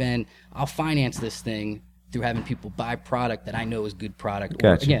has kind of been, I'll finance this thing through having people buy product that I know is good product.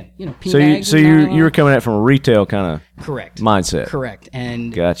 Gotcha. Or again, So you were coming at it from a retail kind of mindset. Correct.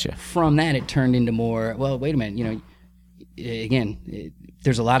 And gotcha. From that, it turned into more, well, wait a minute,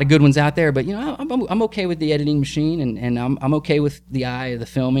 there's a lot of good ones out there, but I'm okay with the editing machine, and I'm okay with the eye of the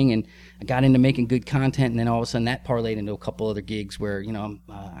filming, and I got into making good content, and then all of a sudden that parlayed into a couple other gigs where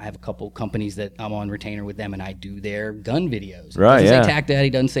I have a couple companies that I'm on retainer with them, and I do their gun videos. Right, yeah.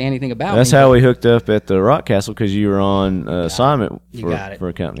 TacDaddy doesn't say anything about That's me. how we hooked up at the Rock Castle, because you were on assignment for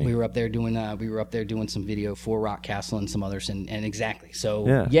a company. We were up there doing some video for Rock Castle and some others, and exactly. So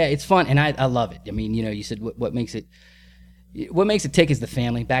yeah, it's fun, and I love it. I mean, you said what makes it. What makes it tick is the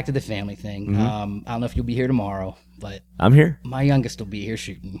family. Back to the family thing. Mm-hmm. I don't know if you'll be here tomorrow, but I'm here. My youngest will be here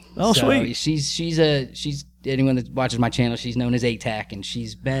shooting. Oh, so sweet. She's anyone that watches my channel, she's known as ATAC, and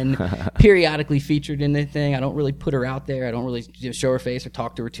she's been periodically featured in the thing. I don't really put her out there. I don't really show her face or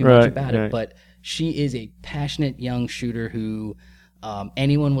talk to her too much about it. But she is a passionate young shooter who.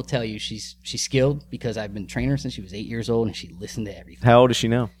 Anyone will tell you she's skilled, because I've been training her since she was 8 years old, and she listened to everything. How old is she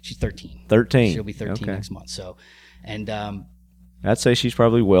now? She's 13. 13. She'll be 13 next month. So, and I'd say she's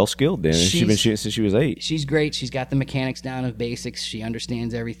probably well skilled then. She's been shooting since she was 8. She's great. She's got the mechanics down of basics. She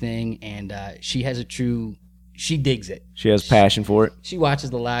understands everything, and she has she digs it. She has passion for it. She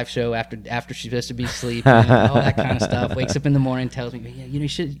watches the live show after she's supposed to be asleep, all that kind of stuff. Wakes up in the morning, tells me,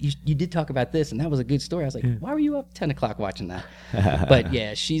 you did talk about this, and that was a good story. I was like, why were you up 10 o'clock watching that? But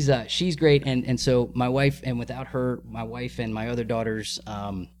yeah, she's great, and so my wife, and without her, my wife and my other daughter's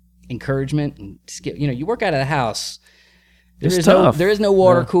encouragement and skill, you work out of the house. There is no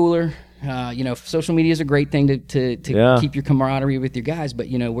water cooler. Social media is a great thing to keep your camaraderie with your guys, but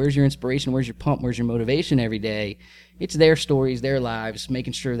where's your inspiration? Where's your pump? Where's your motivation every day? It's their stories, their lives,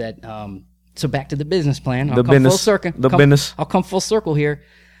 making sure that. So back to the business plan. I'll come full circle here.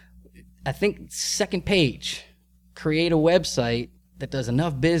 I think second page, create a website that does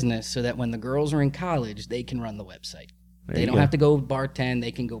enough business so that when the girls are in college, they can run the website. They don't have to go bartend.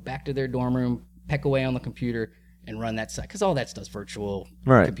 They can go back to their dorm room, peck away on the computer, and run that site, because all that stuff's virtual.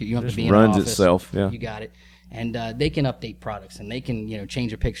 Right. You don't have to be in runs an office. Itself. Yeah. You got it. And they can update products, and they can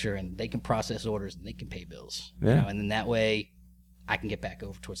change a picture, and they can process orders, and they can pay bills. Yeah. And then that way, I can get back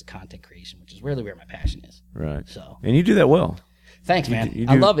over towards the content creation, which is really where my passion is. Right. So. And you do that well. Thanks, man.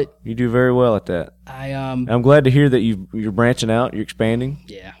 I love it. You do very well at that. I'm glad to hear that you're branching out. You're expanding.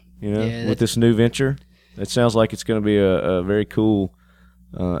 Yeah. With this new venture. It sounds like it's going to be a very cool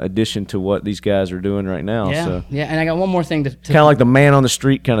addition to what these guys are doing right now. Yeah, so. yeah. And I got one more thing to kind of like the man on the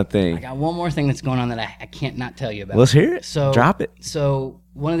street kind of thing. I got one more thing that's going on that I can't not tell you about. Let's hear it. So drop it. So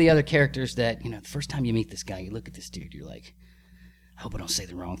one of the other characters that the first time you meet this guy, you look at this dude, you're like, I hope I don't say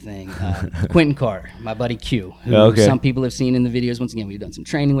the wrong thing. Quentin Carter, my buddy Q, who some people have seen in the videos. Once again, we've done some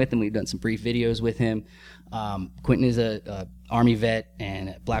training with him. We've done some brief videos with him. Quentin is a Army vet and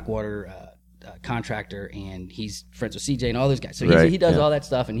a Blackwater contractor, and he's friends with CJ and all those guys. So he does all that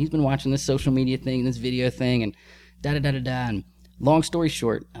stuff, and he's been watching this social media thing, this video thing, and da-da-da-da-da. And long story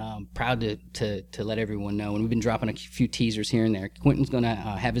short, proud to let everyone know, and we've been dropping a few teasers here and there. Quentin's going to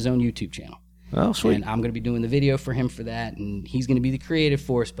have his own YouTube channel. Oh, sweet. And I'm going to be doing the video for him for that, and he's going to be the creative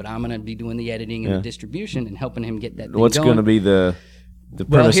force, but I'm going to be doing the editing and the distribution and helping him get that thing What's going to be the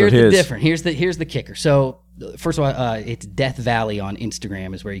premise here's of his? The different. Here's the kicker. So first of all, it's Death Valley on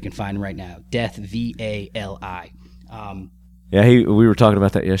Instagram is where you can find him right now. Death VALI. We were talking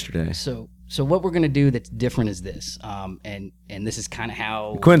about that yesterday. So what we're going to do that's different is this, and this is kind of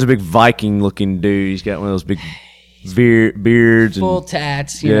how Quinn's a big Viking looking dude. He's got one of those big beards, full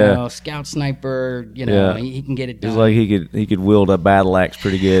tats, you know, scout sniper, he can get it done. He's like he could wield a battle axe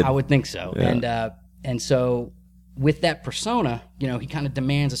pretty good. I would think so. Yeah. And so with that persona, he kind of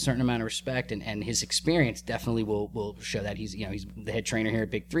demands a certain amount of respect, and his experience definitely will show that. He's the head trainer here at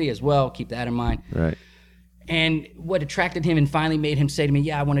Big 3 as well. Keep that in mind. Right. And what attracted him and finally made him say to me,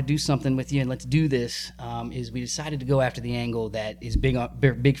 yeah, I want to do something with you and let's do this, is we decided to go after the angle that is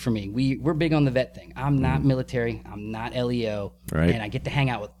big for me. We're big on the vet thing. I'm not military. I'm not LEO. Right. And I get to hang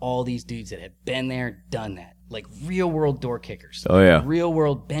out with all these dudes that have been there, done that. Like real world door kickers. Oh, yeah. Real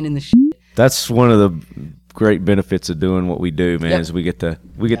world bending the shit. That's one of the great benefits of doing what we do, man, is we get to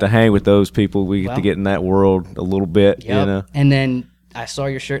hang with those people. We get to get in that world a little bit, you know. And then I saw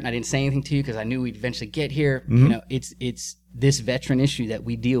your shirt and I didn't say anything to you because I knew we'd eventually get here. You know, it's this veteran issue that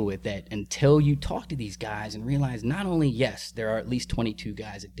we deal with, that until you talk to these guys and realize not only, yes, there are at least 22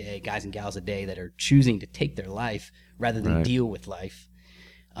 guys and gals a day that are choosing to take their life rather than deal with life.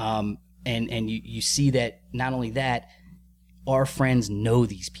 And you see that not only that, our friends know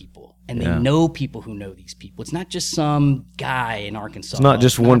these people, and they know people who know these people. It's not just some guy in Arkansas. It's not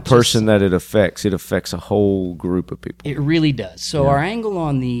just one person that it affects. It affects a whole group of people. It really does. So our angle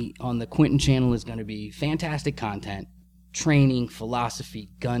on the Quentin channel is going to be fantastic content, training, philosophy,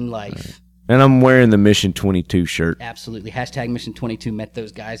 gun life. Right. And I'm wearing the Mission 22 shirt. Absolutely. Hashtag Mission 22. Met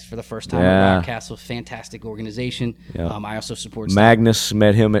those guys for the first time at Rock Castle. Fantastic organization. I also support Magnus.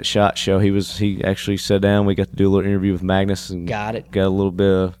 Met him at SHOT Show. He actually sat down. We got to do a little interview with Magnus. And got a little bit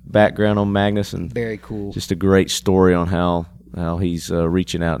of background on Magnus. And very cool. Just a great story on how he's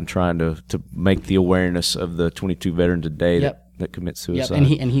reaching out and trying to make the awareness of the 22 veterans a day that commit suicide.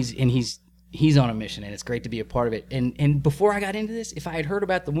 And he's on a mission, and it's great to be a part of it. And before I got into this, if I had heard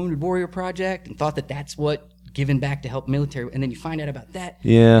about the Wounded Warrior Project and thought that that's what giving back to help military, and then you find out about that,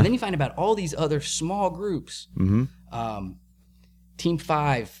 and then you find about all these other small groups, Team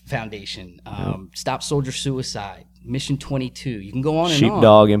 5 Foundation, Stop Soldier Suicide, Mission 22. You can go on and on.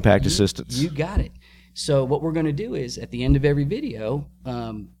 Sheepdog Impact Assistance. You got it. So what we're going to do is at the end of every video,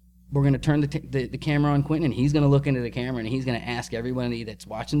 we're going to turn the camera on Quentin, and he's going to look into the camera, and he's going to ask everybody that's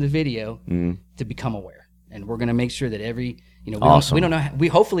watching the video to become aware. And we're going to make sure that we don't know.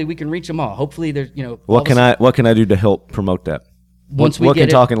 Hopefully we can reach them all. Hopefully there's What can I do to help promote that? What can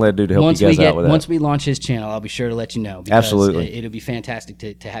Talking Lead do to help you guys out with that? Once we launch his channel, I'll be sure to let you know. Absolutely, it'll be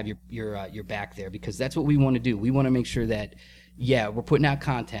fantastic to have your back there, because that's what we want to do. We want to make sure that. Yeah, we're putting out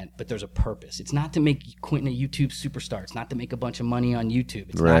content, but there's a purpose. It's not to make Quentin a YouTube superstar. It's not to make a bunch of money on YouTube.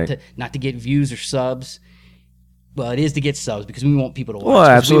 It's not to get views or subs. Well, it is to get subs because we want people to watch. Well,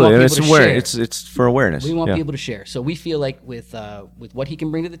 absolutely. It's for awareness. We want people to share. So we feel like with what he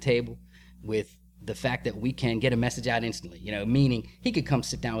can bring to the table, with the fact that we can get a message out instantly, meaning he could come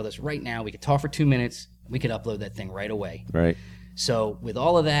sit down with us right now. We could talk for 2 minutes. We could upload that thing right away. Right. So with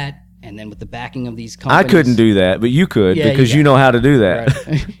all of that, and then with the backing of these companies. I couldn't do that, but you could because you know how to do that.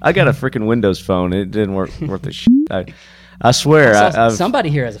 Right. I got a freaking Windows phone. It didn't work worth a shit. I swear. Somebody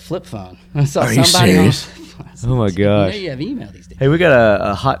here has a flip phone. Are you serious? Oh, my gosh. You have email these days. Hey, we got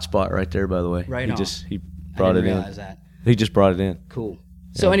a hotspot right there, by the way. Right on. He brought it in. Realize that. He just brought it in. Cool.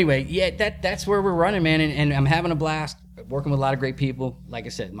 So anyway, that's where we're running, man, and I'm having a blast working with a lot of great people. Like I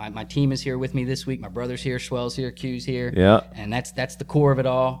said, my team is here with me this week. My brother's here, Schwell's here, Q's here. Yeah. And that's the core of it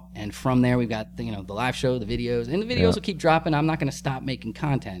all. And from there, we've got the live show, the videos, and the videos will keep dropping. I'm not going to stop making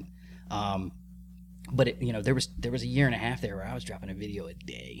content. But there was a year and a half there where I was dropping a video a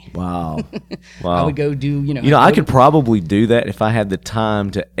day. Wow. I would go do I could probably do that if I had the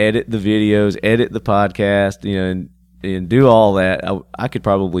time to edit the videos, edit the podcast, and do all that. I could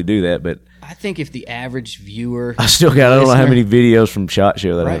probably do that, but I think if the average viewer, I don't know how many videos from SHOT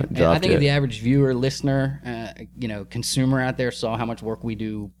Show that I haven't dropped. I think if the average viewer, listener, consumer out there saw how much work we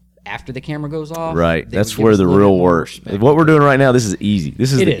do after the camera goes off. Right, that's where the real work. What we're doing right now, this is easy.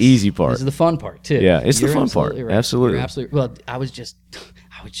 This is the easy part. This is the fun part too. Yeah, it's the fun part. Right. Absolutely. You're absolutely. Well, I was just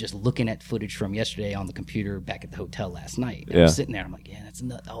looking at footage from yesterday on the computer back at the hotel last night. I was sitting there. I'm like, that's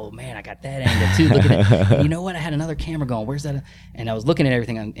another. Oh man, I got that angle too. Looking at, and you know what? I had another camera going. Where's that? And I was looking at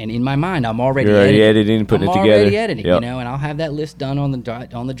everything, and in my mind, I'm already editing, putting it together. I'm already editing, and I'll have that list done on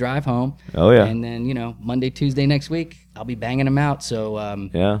the drive home. Oh yeah. And then Monday, Tuesday next week, I'll be banging them out. So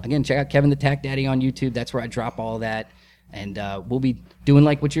again, check out Kevin the TacDaddy on YouTube. That's where I drop all that. And we'll be doing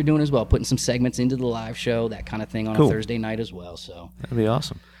like what you're doing as well, putting some segments into the live show, that kind of thing on a Thursday night as well. So that'd be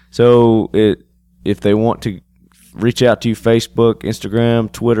awesome. So if they want to reach out to you, Facebook, Instagram,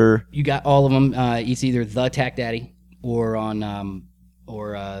 Twitter, you got all of them. It's either the TacDaddy or on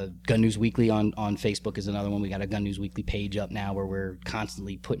Gun News Weekly on Facebook is another one. We got a Gun News Weekly page up now where we're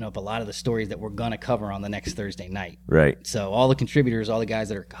constantly putting up a lot of the stories that we're gonna cover on the next Thursday night. Right. So all the contributors, all the guys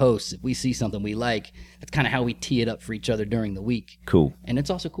that are hosts, if we see something we like, that's kind of how we tee it up for each other during the week. Cool. And it's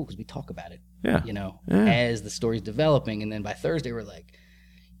also cool because we talk about it. Yeah. As the story's developing, and then by Thursday we're like,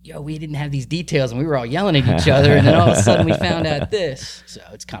 yo, we didn't have these details, and we were all yelling at each other, and then all of a sudden we found out this. So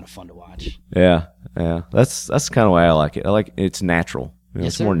it's kind of fun to watch. Yeah. That's kind of why I like it. I like it's natural. Yes,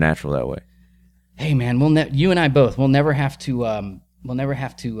 it's sir. more natural that way. Hey, man, you and I both, we'll never have to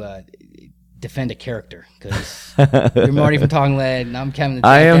defend a character, because you're Marty from Talking Lead, and I'm Kevin.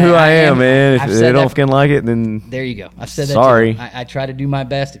 I am who I am, man. If they don't fucking like it, then there you go. I've said that. Sorry. I try to do my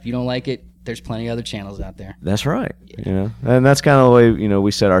best. If you don't like it, there's plenty of other channels out there. That's right. Yeah. And that's kind of the way,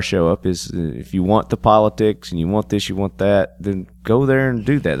 we set our show up is if you want the politics and you want this, you want that, then go there and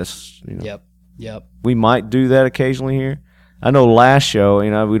do that. That's, Yep. We might do that occasionally here. I know last show,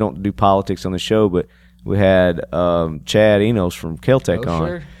 we don't do politics on the show, but we had Chad Enos from Keltec on.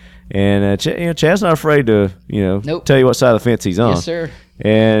 Sure. And Chad's not afraid to Nope. tell you what side of the fence he's on. Yes, sir.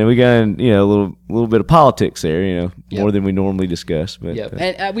 And we got a little bit of politics there, more than we normally discuss. But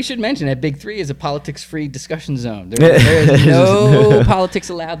and we should mention that Big 3 is a politics-free discussion zone. There is no politics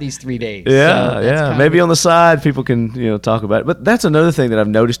allowed these 3 days. Yeah. Maybe on the side people can talk about it. But that's another thing that I've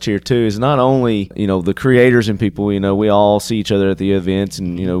noticed here too is not only the creators and people we all see each other at the events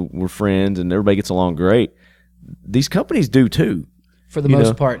and we're friends and everybody gets along great. These companies do too. For the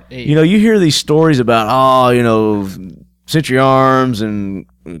most part. You hear these stories about, Century Arms and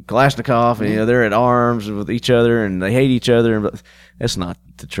Kalashnikov, and they're at arms with each other and they hate each other. But that's not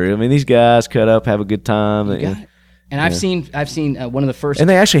the truth. I mean, these guys cut up, have a good time. And I've seen one of the first, and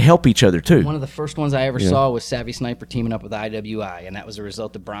they actually help each other too. One of the first ones I ever saw was Savvy Sniper teaming up with IWI, and that was a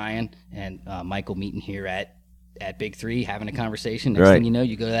result of Brian and Michael meeting here at Big 3, having a conversation. Next thing you know,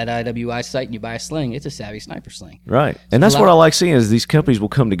 you go to that IWI site and you buy a sling. It's a Savvy Sniper sling. Right. And that's what I like seeing is these companies will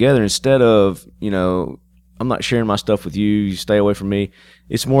come together instead of, I'm not sharing my stuff with you. You stay away from me.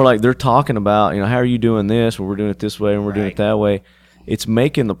 It's more like they're talking about, how are you doing this? Well, we're doing it this way and we're doing it that way. It's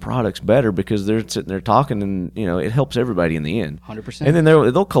making the products better because they're sitting there talking and, it helps everybody in the end. 100%. And then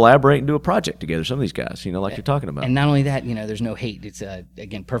they'll collaborate and do a project together, some of these guys, like you're talking about. And not only that, there's no hate. It's,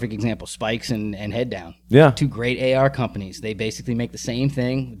 again, perfect example, Spikes and Head Down. Yeah. 2 great AR companies. They basically make the same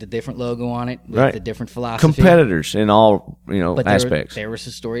thing with the different logo on it, with the different philosophy. Competitors in all, but aspects. There was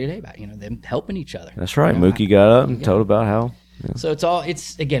a story today about, them helping each other. That's right. Mookie got up and told about how. Yeah. So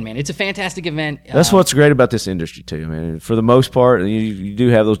again, man, it's a fantastic event. That's what's great about this industry too, man. For the most part, you do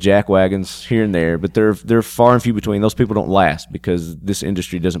have those jackwagons here and there, but they're far and few between. Those people don't last because this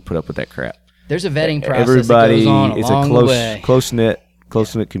industry doesn't put up with that crap. There's a vetting process that goes on along the way. It's a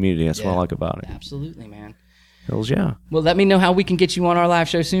close-knit community. That's what I like about it. Absolutely, man. Hells yeah. Well, let me know how we can get you on our live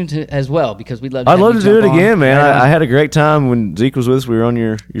show soon as well, because we'd love I'd love to do it again, man. I had a great time when Zeke was with us. We were on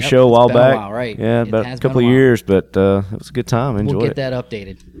your show a while back. Right. Yeah, about a couple of years, but it was a good time. Enjoyed it. We'll get that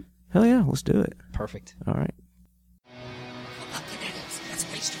updated. Hell yeah, let's do it. Perfect. All right.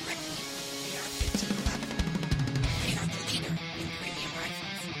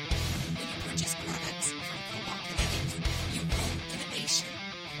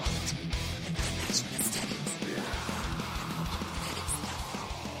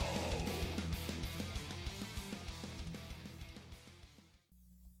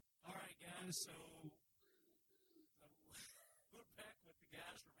 So we're back with the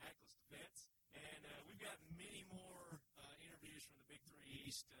guys from Aklys Defense, and we've got many more interviews from the Big 3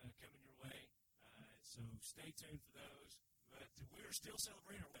 East coming your way. So stay tuned for those. But we're still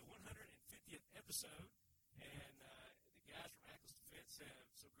celebrating our 150th episode, and the guys from Aklys Defense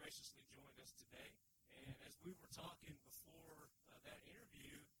have so graciously joined us today. And as we were talking before that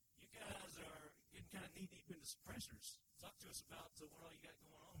interview, you guys are getting kind of knee-deep into suppressors. Talk to us about what all you got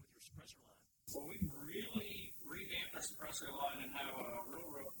going on with your suppressor line. Well, we really revamped our suppressor line and have a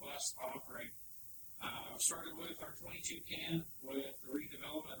real robust offering. Started with our 22 can with the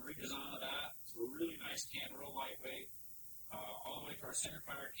redevelopment and redesign of that. It's a really nice can, real lightweight, all the way to our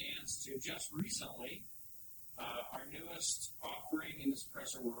centerfire cans to just recently our newest offering in the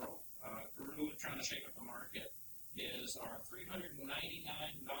suppressor world. Really trying to shake up the market is our $399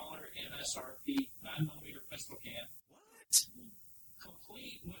 MSRP 9mm pistol can. What?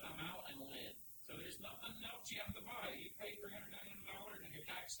 Complete with a mount and lid. So there's nothing else you have to buy. You pay $399 and your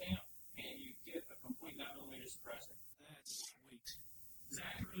tax stamp, and you get a complete 9mm suppressor. That's sweet.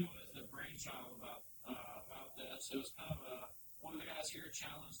 Zach really was the brainchild about this. It was kind of one of the guys here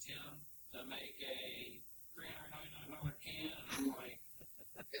challenged him to make a $399 can, and I'm like,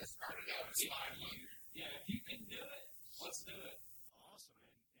 it started out as 5 years. Yeah, if you can do it, let's do it. Awesome,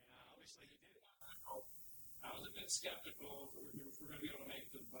 and obviously you did it. I was a bit skeptical if we were going to be able to make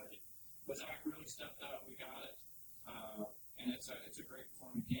it to the budget, but Zach really stepped up. We got it, and it's a great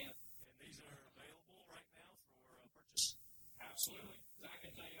performing can. And these are available right now for purchase? Absolutely. Zach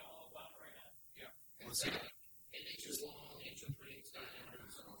can tell you all about it right now. Yeah. It's 8 inches long, 1.3 inch diameter.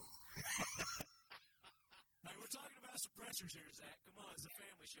 So suppressors here, Zach. Come on, it's a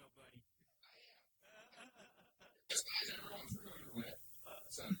family show, buddy. This guy everyone's familiar with.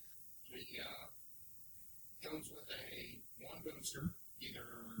 So he comes with one booster, either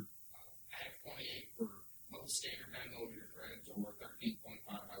half 28 for most standard 9mm threads or 13.5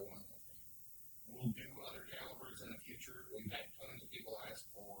 by 1 Lefthand. We'll do other calibers in the future. We've had tons of people ask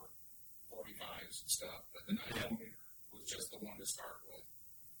for 45s and stuff, but the 9mm was just the one to start with.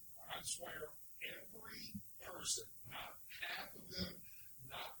 I swear, every person, not half of them,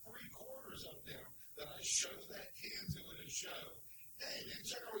 not 3/4 of them, that I show that can to in a show, hey, man,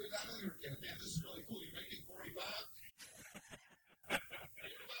 check out what you got in there. Man, this is really cool. You're making 45? I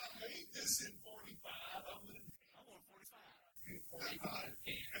made this in 45. I want 45. 45.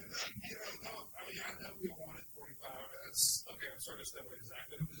 And I know we wanted 45. That's, okay, I'm sorry to step away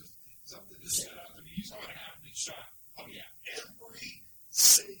exactly. It was just something that stood out to me. You saw what happened in shot. Oh, yeah. Every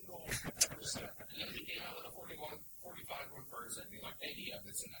single person. And then he came out with a 45 one first, and be like, 80 of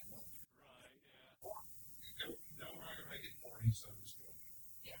it's in that moment. Right, yeah. No, we're not going to make it 40, so just go.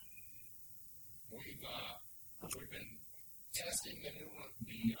 Yeah. We've been testing the new one,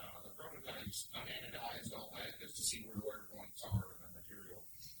 the prototypes, unanodized, all that, just to see where the wear points are in the material.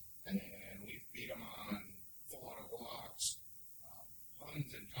 And we've beat them on full auto blocks,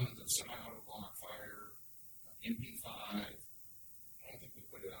 tons and tons of semi-auto block fire, MP5. I don't think we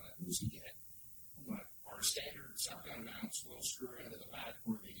put it on that Uzi yet. But our standard shotgun mounts will screw into the back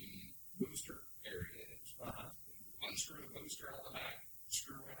where the booster area is. Unscrew the booster out the back,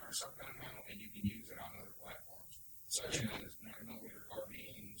 screw in our shotgun mount, and you can use it on other platforms, such as 9mm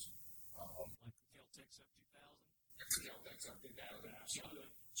carbines. Like the Kel-Tec Sub 2000? The Kel-Tec Sub 2000, absolutely.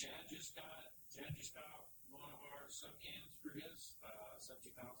 Chad just got one of our sub-cams for his Sub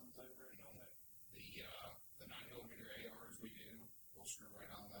 2000s over at Youdecide. The 9mm ARs we do, we'll screw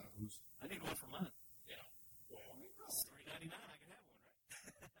right on that hose. I need one for mine. Yeah. Well, it's $3.99. I can have one,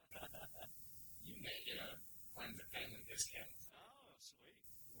 right? You may get a friends and family discount. Oh, sweet.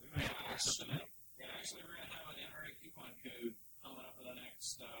 We may have to work something out. Yeah, actually, we're going to have an NRA coupon code coming up for the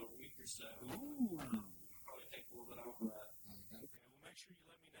next week or so. Ooh. We'll probably take a little bit off of that. Okay, well, make sure you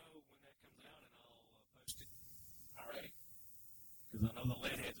let me know when that comes out, and I'll post it. All right. Because I know the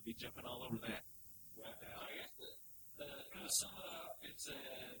Leadheads will be jumping all over that. I guess to kind of sum it up, it's a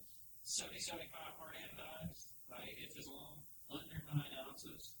 70-75 hard anodized, 5 inches long, under 9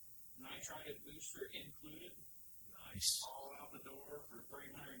 ounces, nitride booster included. Nice. All out the door for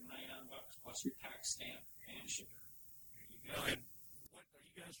 $399 plus your tax stamp and shipping. There you go. And what are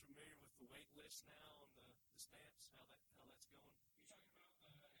you guys familiar with the wait list now on the stamps? How that's going? You're talking about if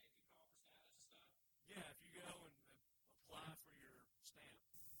you call for status stuff? Yeah, if you go and apply for your stamp.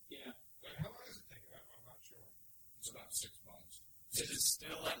 Yeah. Wait, how long does it take? I'm not sure. It's about 6 months. Is it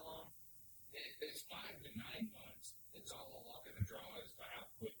still that long? It's 5 to 9 months. It's all a luck of the draw as to how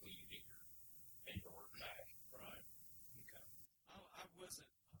quickly you get your paperwork back. Right. Okay. I wasn't,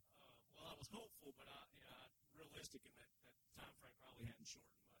 I was hopeful, but realistic in that time frame probably hadn't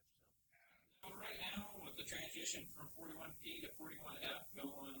shortened much. So right now, with the transition from 41P to 41F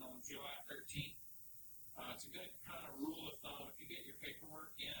going on July 13th, it's a good kind of rule of thumb. If you get your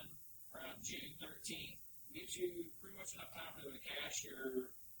paperwork in around June 13th, gives you pretty much enough time to cash your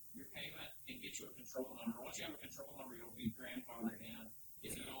payment and get you a control number. Once you have a control number, you'll be grandfathered in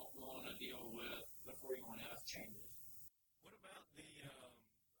if you don't want to deal with the 41F changes. What about the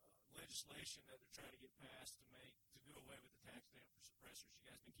legislation that they're trying to get passed to do away with the tax stamp for suppressors? You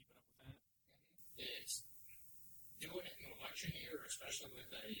guys been keeping up with that? It's doing it in election year, especially with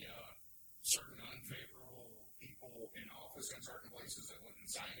certain unfavorable people in office in certain places that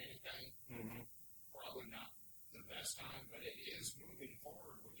wouldn't sign anything. Mm-hmm. Probably not the best time, but it is moving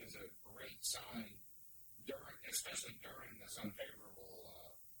forward, which is a great sign, especially during this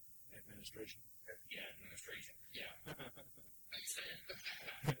unfavorable administration. Yeah, administration. Yeah.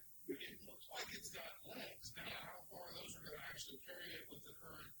 It looks like it's got legs. Now, how far those are going to actually carry it with the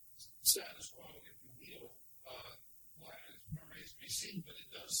current status quo, if you will, remains to be seen, but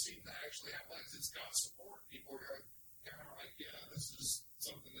it does seem to actually have legs. It's got support. People are kind of like, yeah, this is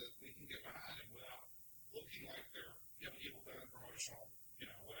something that we can get behind it without looking like they're evil and promotional,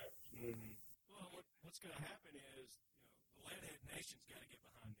 whatever. Mm-hmm. Well, what's going to happen is, the Leadhead Nation's got to get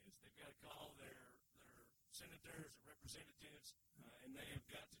behind this. They've got to call their senators or representatives, and they have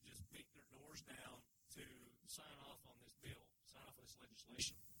got to just beat their doors down to sign off on this bill, sign off on this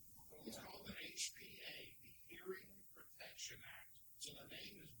legislation. Well, it's called the HPA, the Hearing Protection Act. So the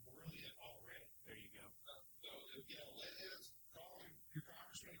name is brilliant already. There you go. Leadheads, call your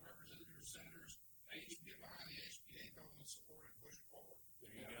congressmen, representatives, senators. Get behind the HPA, tell them to support it, push it forward.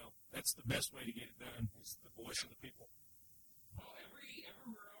 There you go. That's the best way to get it done. It's the voice of the people.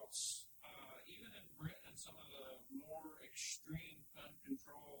 some of the more extreme gun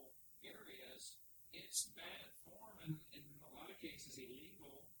control areas, it's bad form and in a lot of cases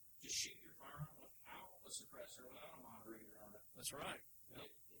illegal to shoot your firearm without a suppressor, without a moderator on it. That's right. Yep.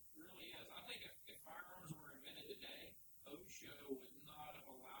 It really is. I think if firearms were invented today, OSHA would not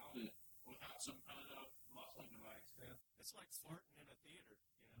have allowed it without some kind of muffling device. Yeah. It's like farting in a theater,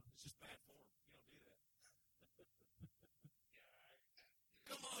 It's just bad form. You don't do that.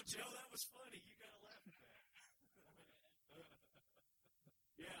 Come on, Joe, that was funny. You got to laugh at that.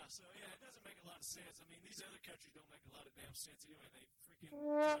 It doesn't make a lot of sense. I mean, these other countries don't make a lot of damn sense anyway. They freaking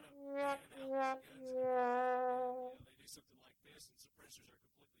try to ban out guns. They do something like this, and suppressors are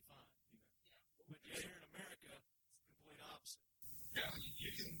completely fine. But yet here in America, it's the complete opposite. Yeah,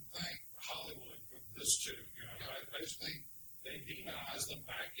 you can thank Hollywood for this too. Basically, they demonized them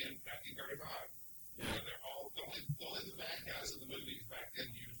back in 35. They're all only the bad guys in the movies back then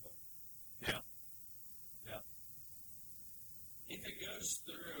used them. Yeah. If it goes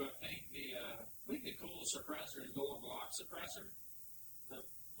through, I think the coolest suppressor is the little Glock suppressor, the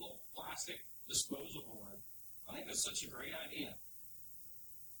little plastic disposable one. I think that's such a great idea.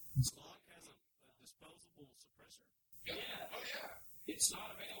 Glock has a disposable suppressor? Yeah. Oh, yeah. It's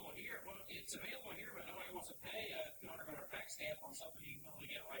not available here. Well, it's available here, but nobody wants to pay a $200 tax stamp on something you can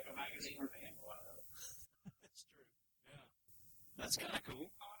only get like a magazine or an ammo out of. That's true. Yeah. That's kind of cool.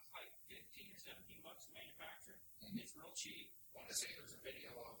 It's like $15 or $17 to manufacture. It's real cheap. I want to say there's a video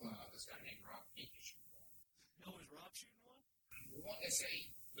of this guy named Rob shooting one. Oh, is Rob shooting one? I want to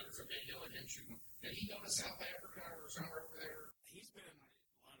say there's a video of him shooting one. Did he go to South Africa or somewhere over there? He's been a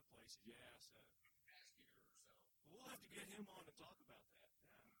lot of places, yeah. So past year or so. We'll have to get him on and talk about that.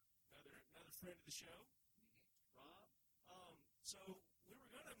 Another friend of the show, Rob. So we were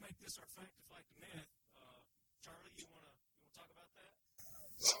going to make this our fact to fight the myth. Charlie, you want to talk about that?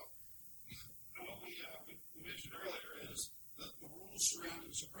 Well, what we mentioned earlier is the rules surrounding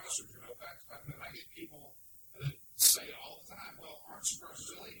suppressors. I get people that say all the time, well, aren't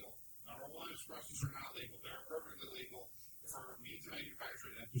suppressors illegal? Number one, suppressors are not legal. They're perfectly legal for me to manufacture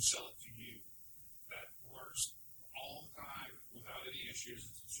it and to sell it to you. That works all the time without any issues.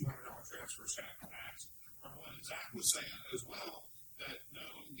 It's a $200 transfer tax. Number one, Zach was saying as well that no,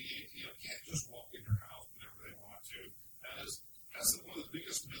 the ATF can't just walk in your house whenever they want to. That's one of the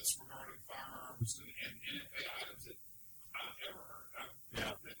biggest myths regarding firearms and NFA items that I've ever heard.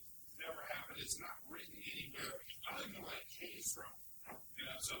 It's never happened. It's not written anywhere. I don't even know where it came from.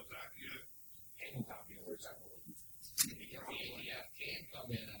 So tabletop dealers, I believe. The ATF can come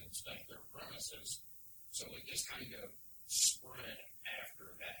in and inspect their premises, so it just kind of spread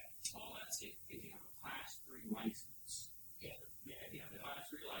after that. Well, that's if you have a Class 3 license. Yeah, if you have a Class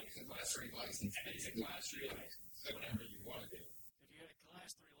 3 license. It's a Class 3 license. Whatever you want to do. If you had a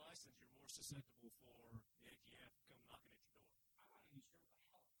Class 3 license, you're more susceptible for the ATF to come knocking at your door. I'm not even sure what the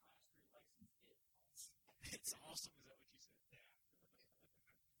hell a Class 3 license is. It's awesome, is that what you said? Yeah.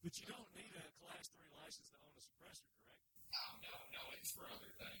 But you don't need a Class 3 license to own a suppressor, correct? No, it's for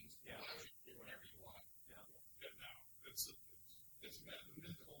other things. Yeah. You can do whatever you want. Yeah. But no, it's a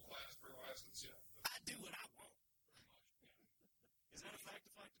mythical Class 3 license, yeah. I do what I want. Pretty much, yeah. Is that a fact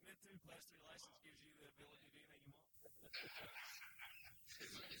to fight the myth too? Class 3 license gives you the ability to do anything you want?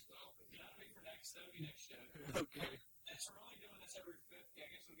 That'll be for next show. Okay. Since we're only doing this every 50, I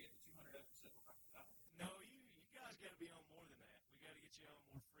guess we'll get to 200 episodes. No, you guys got to be on more than that. We got to get you on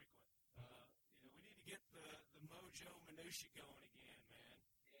more frequent. We need to get the mojo minutia going again, man.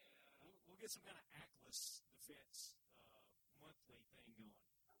 Yeah. We'll get some kind of AKLYS defense monthly thing going.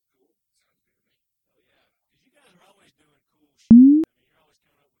 That's cool. Sounds good to me. Oh, yeah. Because you guys are always doing cool shit. I mean, you're always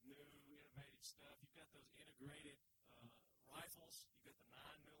coming up with new, innovative stuff. You've got those integrated rifles. You've got the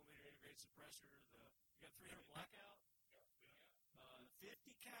 9mm integrated suppressor. You got 300 blackout. The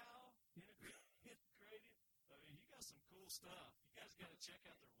 50 cal integrated. I mean, you got some cool stuff. You guys got to check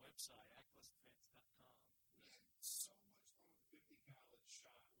out their website, AKLYSdefense.com. So much fun with the 50 cal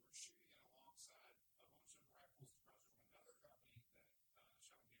shot. We were shooting it alongside a bunch of rifle suppressors from another company that shot me or made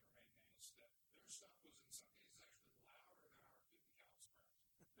names. That their stuff was in some cases actually louder than our 50 cal suppressor. It's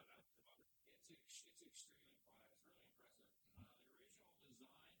extremely quiet. It's really impressive. The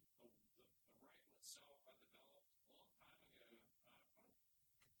original design, the rifle itself, I developed a long time ago.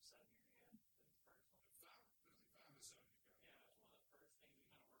 7 years ago. The first one. 5 to 7 years ago. Yeah, that's one of the first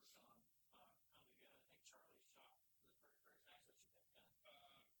things we kind of worked on. Come together. I think Charlie shot the first person actually shoot that gun.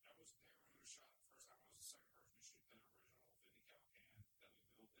 I was there when it was shot the first time. I was the second person to shoot that original 50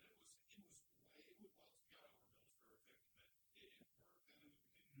 cal can that we built, and it was got overbuilt for a 50, but it worked, and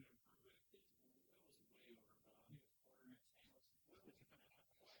we continued to improve it. It was way overbuilt. I think it was quarter-inch stainless.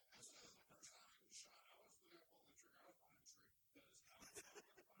 That's not the first time it was shot. I was the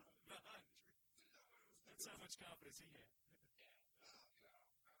much confidence he had. I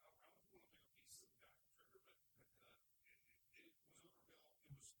was one of the bigger pieces of the back trigger, but it was overbuilt. It was way too big, but you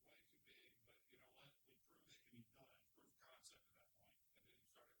know what? We proved it could be done. Proof of concept at that point.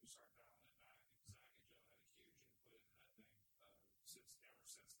 And then we started dialing it back. And Zach and Joe had a huge input into that thing ever since then.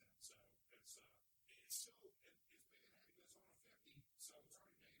 So it's big and heavy. It's on a 50, so it's already big and heavy. So you set it up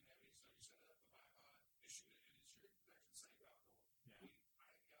the bipod and shoot it, and it's shooting protection safe outdoor. Yeah. I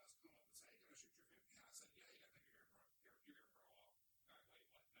had guys come up and say, "Hey, can I shoot your 50?" And I said, "Yeah, you got to take your ear pro off." I go,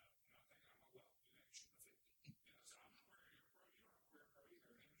 "Wait, what? No." And I'm thinking, I'm like, "Well, you're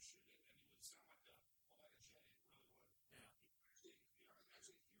going to shoot a 50." You know, so I'm not wearing ear pro. You don't have to wear pro either. And would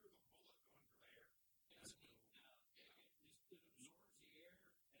shoot it, and it would sound like a jet. It really would. Yeah. You actually hear the bullet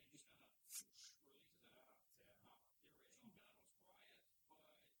going through the air. That's cool. It absorbs the air, and it just kind of releases it out. Yeah. The original gun was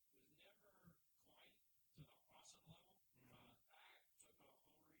quiet, but was never quite to the awesome level. I took a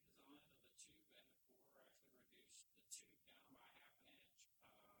whole redesign of the tube and the core. Actually reduced the tube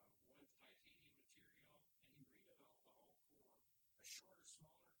down by half an inch with titanium material, and he redeveloped the whole core. A shorter,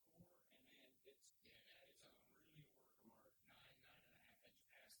 smaller core, and then it's a really a work of art. 9.5 inches past the end of the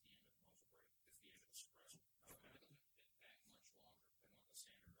muzzle brake. It's the end of the suppressor. Okay. It doesn't fit that much longer than what the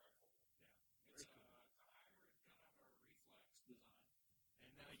standard rifle will. Yeah. It's a hybrid, kind of a reflex design.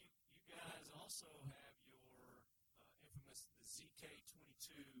 And now you guys also have your infamous the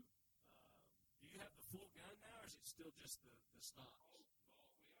ZK-22. Do you have the full gun now, or is it still just the stock? Both. We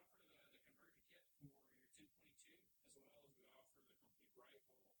offer the conversion kit for your 222, as well as we offer the complete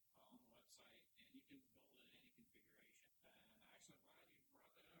rifle on the website, and you can build it in any configuration.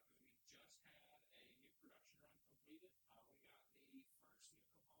 And actually, I'm glad you brought that up, because we just had a new production run completed. We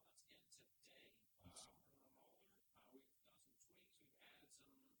got the first new components in today from the molder. We've done some tweaks. We've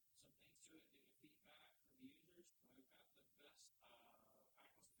added some things to it due to feedback from the users. We've got the best Aklys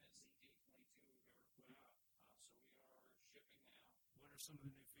Defense ZK-22 we've ever put out. So we are shipping now. What are some of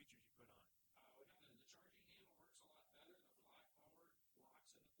the new features you put on it? We got the charging handle works a lot better. The fly forward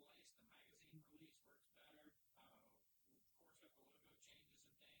locks into place. The magazine release works better. Of course, got the logo changes and things.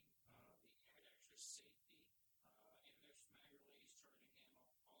 The ambidextrous safety, ambidextrous mag release, charging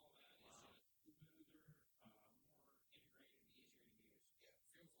handle, all of that is just smoother, more integrated, and easier to use. Yeah, it feels a lot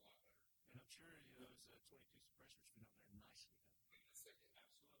better. And I'm sure those 22 suppressors fit on there nicely. Absolutely. As if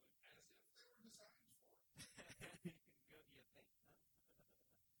they were designed for it. You think?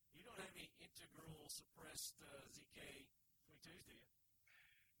 You don't have any integral suppressed ZK-22s, do you?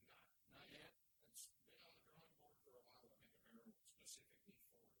 Not yet. It's been on the drawing board for a while to make a barrel specifically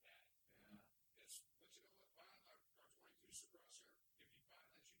for that. Yeah. But you know what? Buying our 22 suppressor, if you buy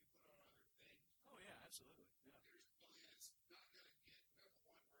that, you can put on other things. Oh, yeah, absolutely. Yeah. It's not going to get to the point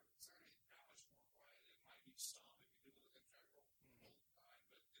where it's already that much more quiet. It might be some if you do the integral all the time,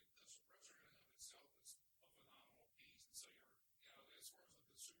 but the suppressor in and of itself is a phenomenal piece. And so as far as the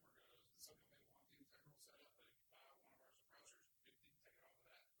consumer goes, some people may want the integral setup, but if you buy one of our suppressors, you can take it off of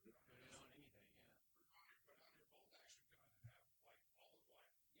that, put it on anything, yeah. Put it on your bolt action gun and have all of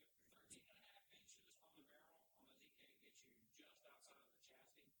 13.5 inches on the barrel on the ZK gets you just outside of the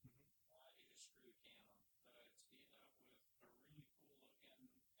chassis. You just screw the can on. So you end up with a really cool looking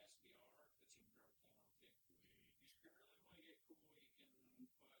SBR that's even throw a can on too. If you really want to get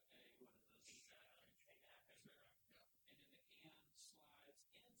cool, you can put a 8.5 SBR. Yeah. And then the can slides into the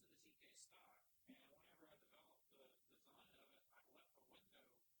ZK stock. And whenever I developed the design of it, I left the window out so you could do that. So it would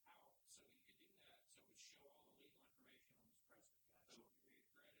show all the legal information on the suppressor. So if you thread it in and it's locked in,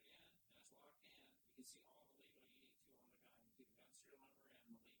 you can see all the legal you need to on the gun. You can gun serial number and the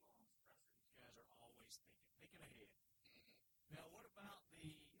legal on the suppressor. You guys are always thinking ahead. Now, what about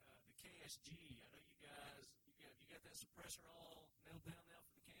the KSG? I know you guys, you got that suppressor all nailed down now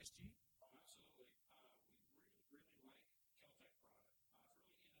for the KSG? Oh, absolutely. We really like Kel-Tec product. It's really innovative.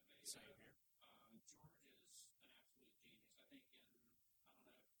 Same here. George is an absolute genius.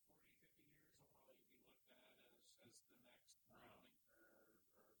 I think in, 40, 50 years, he'll probably be looked at as the next Browning or Maxim.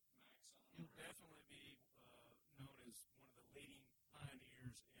 He'll definitely be known as one of the leading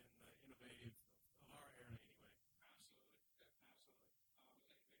pioneers in the innovative of our era anyway. Absolutely. The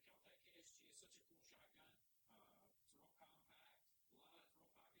Kel-Tec KSG is such a cool shotgun. It's real compact. It's real popular for police use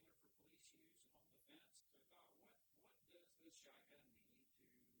and home defense. So I thought, what does this shotgun need to make it better? Well, at least be quieter.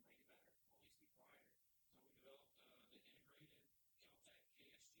 So we developed the integrated Kel-Tec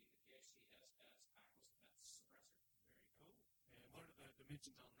KSG, the KSG SS Aklys Defense suppressor. Very cool. And what are the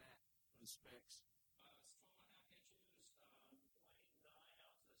dimensions on that? What are the specs? It's 12.5 inches, 29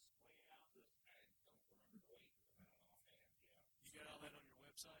 ounces, 28 ounces. I don't remember the weight of the metal offhand. Yeah. You got all that on your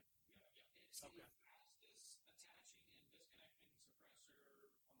website? Yeah. It's the fastest attaching and disconnecting suppressor on the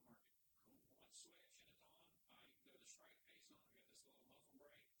market. Cool. One switch and it's on.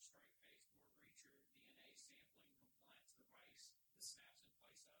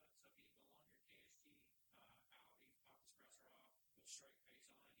 straight face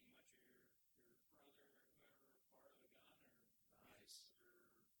on it. You can let your brother or whoever borrow the gun or Nice. or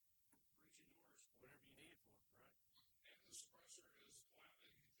reach indoors. Whatever you need it for, right? And the suppressor is, well,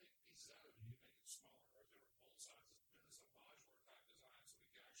 you can take pieces out of it, you can make it smaller, or different bolt sizes. And it's a modular type design, so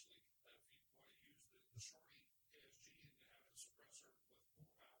we can actually, if you want to use the shorty KSG and you have the suppressor with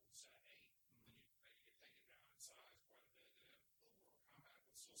 4 valves set at 8, then you can take it down in size quite a bit and have a little more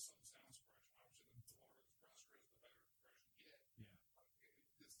compact with still some sound suppression. Obviously, the longer the suppressor is, the better suppression you get. Yeah.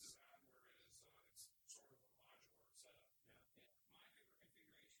 It's designed where it is, it's sort of a modular setup. Yeah. My favorite configuration for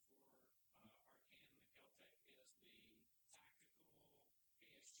our Canon and Kel-Tec is the tactical KSG.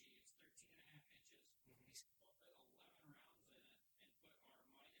 It's 13.5 inches. We put 11 rounds in it and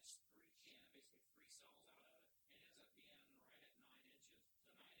put our -3 can, basically 3 cells out of it. It ends up being right at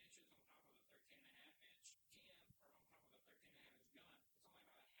 9 inches. So 9 inches on top of the 13.5 inch can, or on top of the 13.5 inch gun. It's only about a ½ inch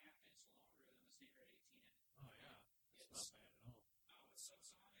longer than the standard 18 inch. Oh, yeah. It's not bad at all. With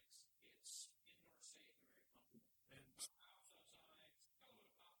subsonics, it's indoor safe and very comfortable. And Subsonics, got a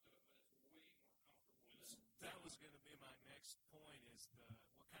little pop to it, but it's way more comfortable. that was going to be my next point is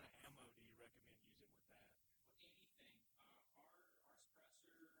what kind of ammo do you recommend using with that? Anything. Our suppressor has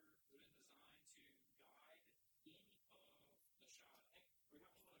been designed to guide any of the shot. We have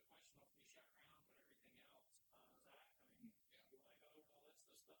a little question off the shot round, but everything else, Zach, I mean, you want to go over the list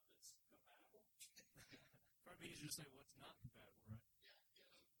of stuff that's compatible? Probably easier to say what's not compatible, right? The list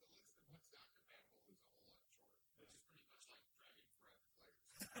of what's not compatible is a whole lot shorter, which is pretty much like Dragon's Breath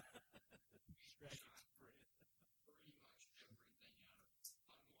flavors. Dragon's Breath. Pretty much everything out of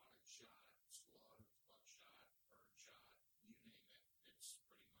unwanted shot, slugs, buckshot, birdshot, you name it, it's pretty much shot. 3-inch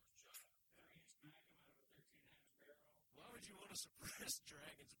Magnum out of a 13.5 barrel. Why would you want to suppress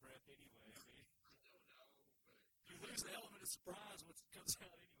Dragon's Breath anyway? I mean, I don't know, but you lose the element of surprise once it comes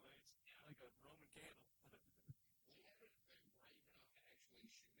out anyway. It's like a Roman candle. we haven't been brave enough to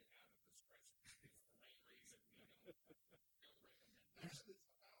actually shoot it out of the suppressor. It's the main reason we don't recommend that.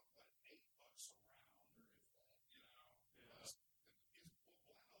 It's about, $8 a round, or is that, Yeah.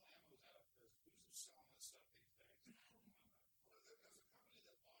 Well, ammo's out because who's selling this stuff these days? I don't know. Well, there's a company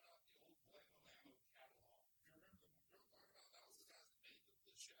that bought out the old Blanco ammo catalog. If you remember them, we were talking about, that was the guys that made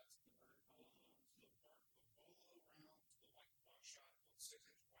the shots, the bolo rounds, the buckshot with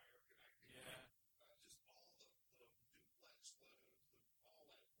 6-inch wire connected. Yeah. Just all the duplex loads, all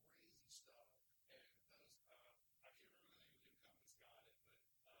that crazy stuff. And those, I can't remember the name of the company's got it,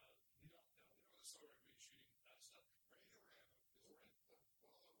 but you don't know the story of me shooting that stuff. Regular ammo, because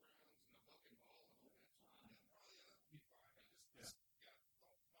we're in the bolo rounds and the buck and ball and all that. That would be fine. I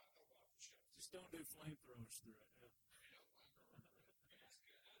just not go off the shelf. Just don't do flamethrowers through it. Yeah. That's kind of a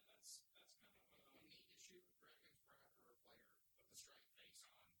neat issue with Dragon's Breath or a player with the strike face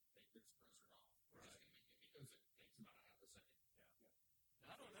on, take the suppressor off. We're just going to make it because it takes about a half a second.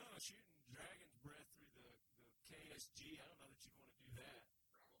 Yeah. I don't know. Shooting Dragon's Breath through the KSG, I don't know that you'd want to do that.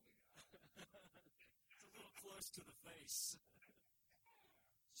 Probably not. It's a little close to the face.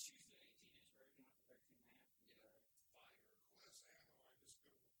 Just use the 18-inch version with the 13.5. Yeah. FireQuest ammo, I just Googled.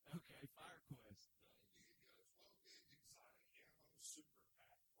 Okay, FireQuest. You can get a 12-gauge exotic ammo super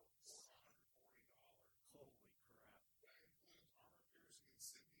pack for $440. Holy crap. That includes armor-piercing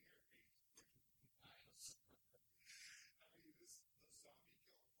incendiary. Nice. I mean, the zombie kill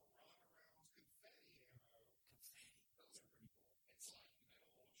piranha rounds, confetti ammo. Confetti. Those are pretty cool. It's like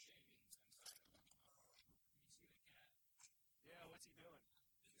metal shavings inside of them. You see the cat? Yeah, what's he doing?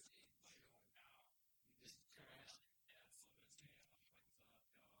 He's laying out. He just crashed. Yeah, flipping his hand up like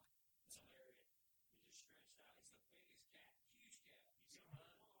it's it's hilarious. He just stretched out. He's the biggest cat, huge cat. You see him run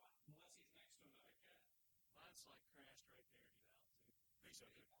unless he's next to another cat. Mine's like crashed right there at altitude. He's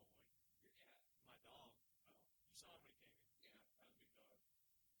a good boy. Your cat? My dog. Oh, you saw him when he came in. Yeah, that was a big dog.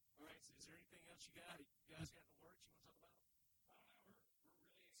 All right, so is there anything else you guys got in the works you want to talk about? I don't know.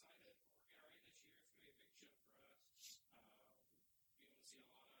 We're really excited. We're getting ready this year. It's going to be a big show for us. Be able to see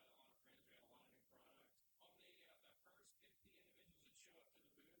a lot of friends. We have a lot of new products. On the first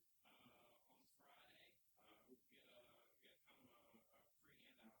 50 individuals that show up to the booth on Friday, we get kind of a free handout.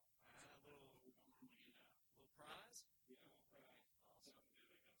 A little prize? Yeah, a little prize. So they come see us at the booth. Let's see what we're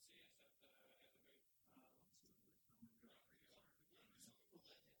Some of the Leadheads, they come out and say our Leadhead, maybe we can do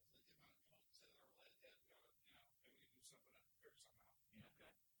something up there somehow. Yeah.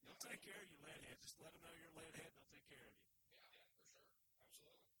 Okay. They'll take care of you, Leadhead. Just let them know you're Leadhead, they'll take care of you. Yeah, for sure.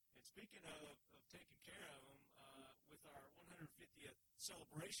 Absolutely. And speaking of taking care of them, with our 150th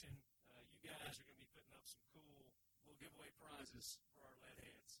celebration, you guys are going to be putting up some cool little giveaway prizes for our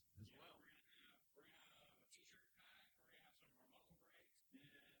Leadheads as well. We're going to have a t-shirt pack. We're going to have some of our muzzle brakes and things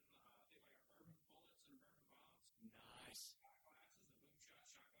like our bourbon bullets and bourbon bombs. Nice. Glasses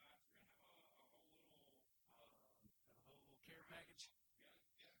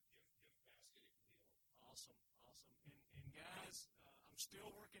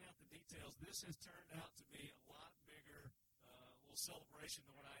still working out the details. This has turned out to be a lot bigger little celebration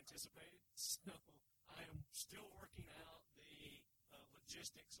than what I anticipated. So I am still working out the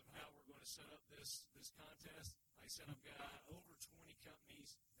logistics of how we're going to set up this contest. Like I said, I've got over 20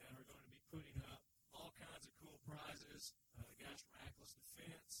 companies that are going to be putting up all kinds of cool prizes. The guys from PodcastLefthand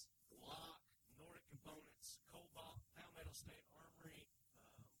Defense, Lock, Nordic Components, Cobalt, Palmetto State Armory,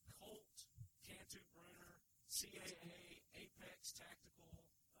 Colt, Cantu Bruner, CAA, Apex Tactical,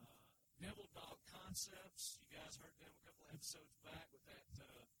 Devil Dog Concepts. You guys heard them a couple of episodes back with that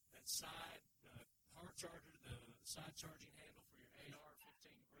side hard charger, the side charging handle for your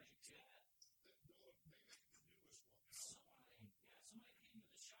AR-15 conversion kit. Somebody came to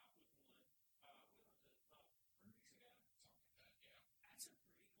the shop with one. What was it, about 3 weeks ago? Something like that, yeah. That's a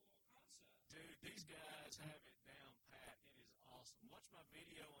pretty cool concept. Dude, these guys have it down pat. It is awesome. Watch my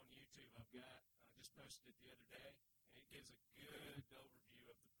video on YouTube. I've got, just posted it the other day, and it gives a good overview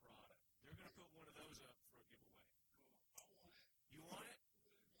of the product. They're going to put one of those up for a giveaway. Cool. I want it. You want it?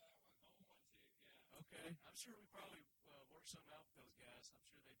 I want to, yeah. Okay. I'm sure we probably work something out with those guys. I'm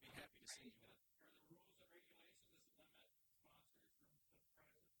sure they'd be happy to send you one. Are the rules and regulations to limit sponsors from the prices?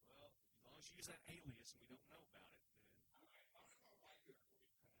 Well, as long as you use that alias and we don't know about it, then all right. I'll come out right here.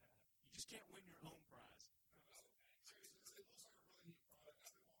 You just can't win your own prize. Seriously, it looks like a really neat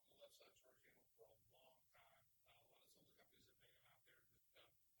product. I've been wanting the left side charge handle for a long time. A lot of some of the companies that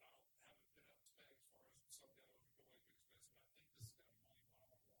make them out there just haven't been up to spec as far as some of the other ones would go way too expensive. I think this is going to be one I want to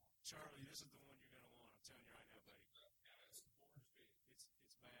want. Charlie, this is the one you're going to want. I'm telling you right now, buddy. Yeah, it's the board speed. It's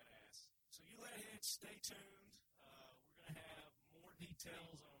badass. So you Leadheads, stay tuned. We're going to have more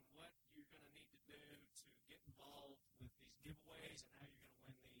details on what you're going to need to do to get involved with these giveaways and how you're going to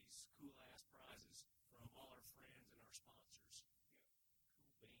win these cool-ass prizes from all our friends and our sponsors. Yeah.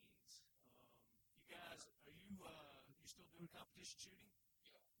 Cool beans. You guys, are you still doing competition shooting?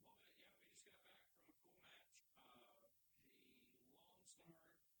 Yeah. Well, we just got back from a cool match. The Lone Star multi-gun hosted Lone Star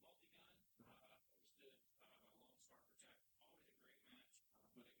Protect. Always a great match,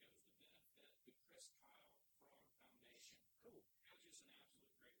 but it goes to benefit the Chris Kyle Frog Foundation. Cool. It was just an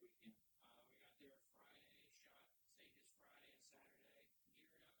absolute great weekend. We got there Friday, shot stages Friday and Saturday, geared up, got the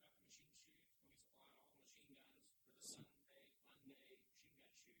machine shoot. We supplied all the machine guns for the Sunday, fun day machine gun shoot. But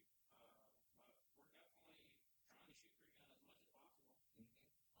we're definitely trying to shoot 3 guns as much as possible. Mm-hmm.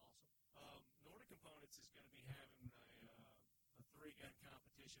 Awesome. Nordic Components is going to be having a 3-gun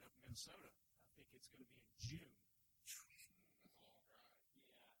competition up in Minnesota. I think it's going to be in June. That's a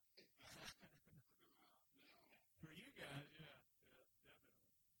long drive. Yeah. For you guys, yeah, definitely.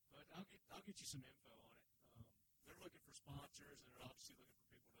 But I'll get you some info on it. They're looking for sponsors, and they're obviously looking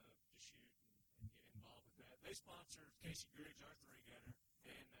for people to shoot and get involved with that. They sponsored Casey Griggs, our 3-gunner,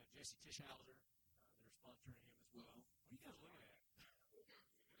 and Jesse Tischhauser. They're sponsoring him as well. What are you guys looking at? Looking at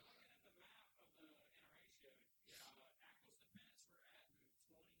the map of the NRA show, PodcastLefthand Defense,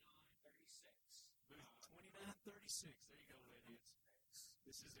 we're at booth 2936. Booth 2936. There you go, Leadheads.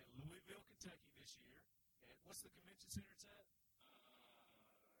 This is in Louisville, Kentucky this year. And what's the convention center it's at?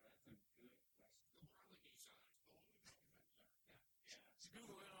 That's a good question. The one on the east side, the Louisville Convention Center. Yeah. Just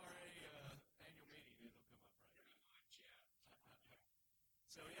Google NRA annual meeting, and it'll come up right.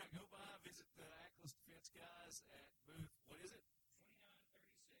 So, yeah, go by, visit the PodcastLefthand Defense guys at booth, what is it?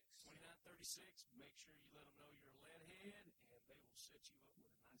 2936. 2936. Make sure you let them know you're a Leadhead, and they will set you up with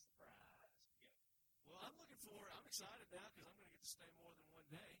a nice surprise. Yep. Well, I'm excited now because I'm going to get to stay more than one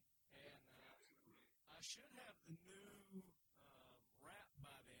day. And I should have the new wrap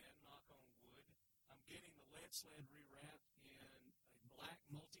by then, knock on wood. I'm getting the lead sled rewrapped in a black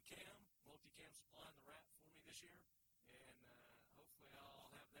multicam. Multicam supplying the wrap for me this year. And hopefully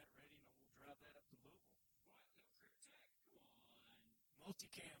I'll have that ready, and we'll drive that up to Louisville. What? No Cryptech? Come on.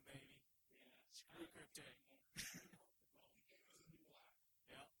 Multicam, baby. Yeah. Screw Cryptech. Multicam is the new black.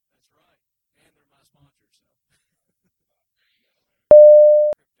 Yeah, that's right. And they're my sponsor, so. There you go.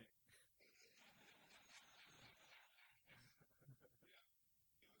 Cryptech. Yeah. It was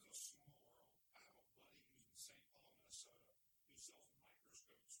a small world. I have a buddy who's in St. Paul, Minnesota, who sells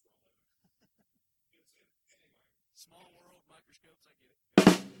microscopes for a living. Anyway. Small world, microscopes, I get it.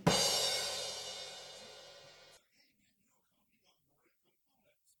 Hey, man, a company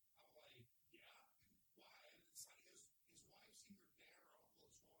called Nordic Components. I'm like, yeah. Why? It's like his wife's either dad or uncle is willing to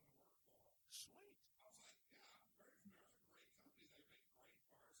work for him. Sweet. I was like, yeah, I'm very familiar with a great company. They make great parts.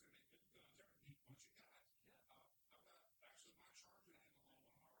 They make good guns. They're a neat bunch of guys. Yeah. I've got actually my charger handle on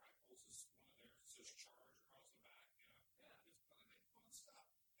one of my rifles is one of theirs. It says charge across the back. Yeah. They make fun stuff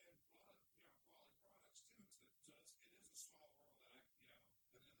and a lot of quality products too. So it is a small world that that in the gun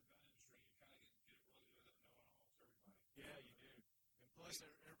industry you kind of get really good at knowing almost everybody. Yeah, you do. And plus,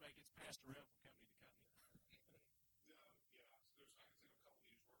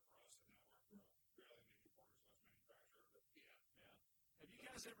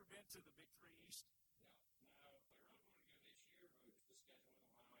 to the Big 3 East? Yeah. No, I really wanted to go this year, but the schedule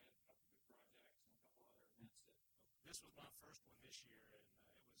wouldn't allow. I had a couple big projects and a couple other events that. This was my first one this year, and it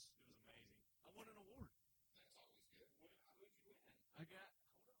was amazing. I won an award. That's always good. How did you win? I got,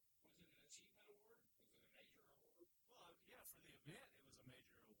 hold on. Was it an achievement award? Was it a major award? Well, yeah, for the event, it was a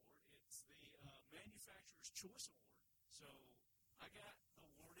major award. It's the Manufacturer's Choice Award. So I got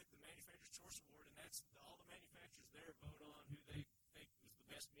awarded the Manufacturer's Choice Award, and that's all the manufacturers there vote on who they think was the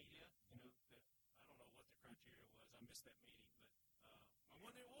best media. You know, that I don't know what the criteria was. I missed that meeting, but I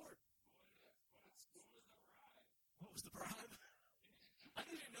won the award. What was the bribe? I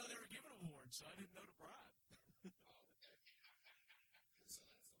didn't even know they were giving awards, so I didn't know the bribe. So that's the best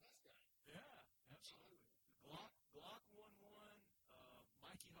guy. Yeah, absolutely. Glock won one.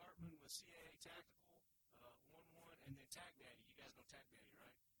 Mikey Hartman with CAA Tactical won one, and then TacDaddy. You guys know TacDaddy,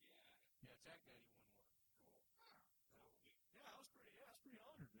 right? Yeah, TacDaddy won one. Cool. Yeah, I was pretty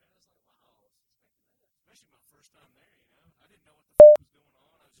honored, man. I was like, wow, I was expecting that. Especially my first time there, you know. I didn't know what the was going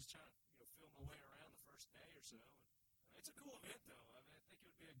on. I was just trying to, feel my way around the first day or so. It's a cool event, though. I mean, I think it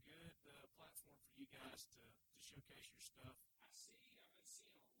would be a good platform for you guys to showcase your stuff. I've been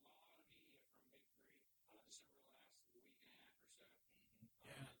seeing a lot of media from Big 3 just over the last week and a half or so.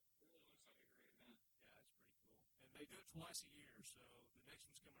 Yeah. It really looks like a great event. Yeah, it's pretty cool. And they do it twice a year, so the next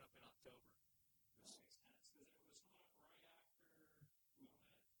one's coming up in October. That makes sense, because it was coming up right after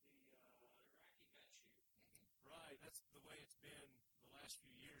the Iraqi vet shoot. Right, that's the way it's been the last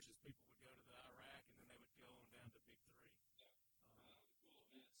few years, is people would go to the Iraq, and then they would go on down to Big 3. Yeah.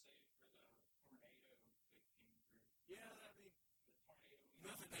 Cool event, save for the tornado big team group. Yeah, I mean, the tornado.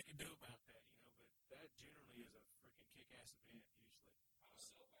 Nothing they can do about that, but that generally is a freaking kick-ass event, usually. It was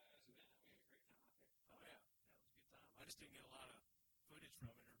so badass event. We had a great time out there. Oh, yeah. That was a good time. I just didn't get a lot of footage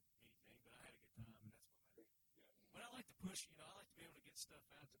from it or anything, but I had a good time, and that's what matters. Yeah. But I like to push, I like to be able to get stuff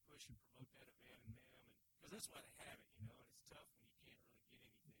out to push and promote that event and them, and because that's why they have it, and it's tough when you can't really get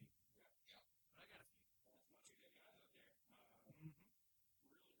anything. Yeah. But I got a few. That's a bunch of good guys out there. Mm-hmm.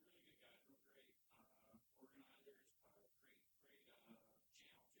 Really, really good guys. Real great organizers.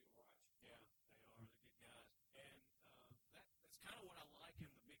 Great channel too to watch. Yeah, they are. They're good guys. And that's kind of what I like in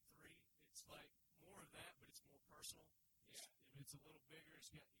the Big 3. It's like more of that, but it's more personal. It's a little bigger.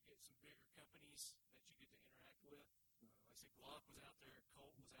 You get some bigger companies that you get to interact with. Like I said, Glock was out there,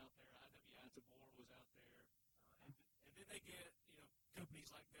 Colt was out there, IWI Tabor was out there, and then they get companies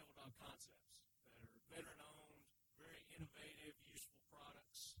like Devil Dog Concepts that are veteran-owned, very innovative, useful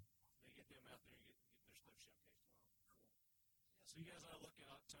products. They get them out there and get their stuff showcased well. Cool. Yeah, so you guys ought to look at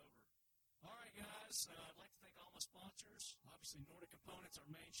October. All right, guys. I'd like to thank all my sponsors. Obviously, Nordic Components, our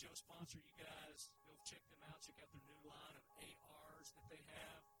main show sponsor. You guys go check them out. Check out their new line of ARs that they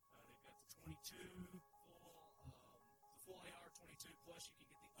have. They've got the 22 full AR 22 plus. You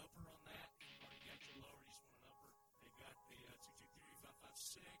can get the upper on that. Or you got your lower. You just want an upper. They've got the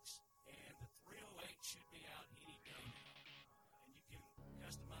 223-556, and the 308 should be out any day now. And you can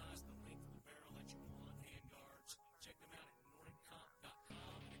customize the length of the barrel that you want. Hand guards. Check them out at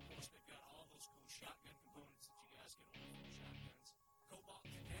NordicComp.com. And of course, they've got all those cool shotgun components that you guys can order for shotguns. Cobalt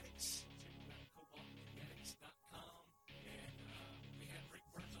Kinetics. Check them out at CobaltKinetics.com. And we had Rick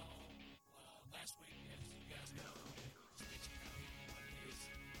Burns on last week, as you guys know. Speaking out on his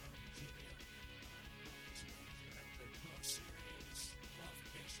GM Pro Series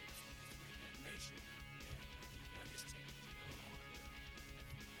qualifications for the 3 Nation. And he got his team to go on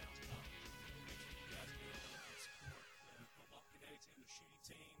 $1,000. Make sure you guys go and support Cobalt Kinetics and the shooting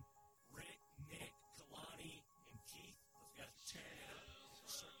team. Rick, Nick, Kalani, and Keith. Those guys are tearing it up.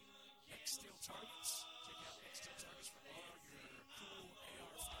 X-Steel Targets. Check out X-Steel Targets for all your cool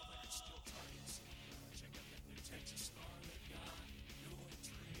AR-500 steel targets. Check out that new Texas Star they've got. Dual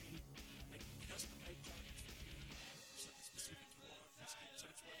entry. They can custom-make targets for you. Something specific you want. Just get in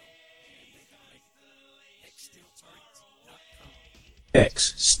touch with them. And they can make it. XSteelTargets.com.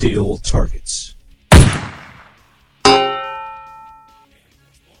 X-Steel Targets.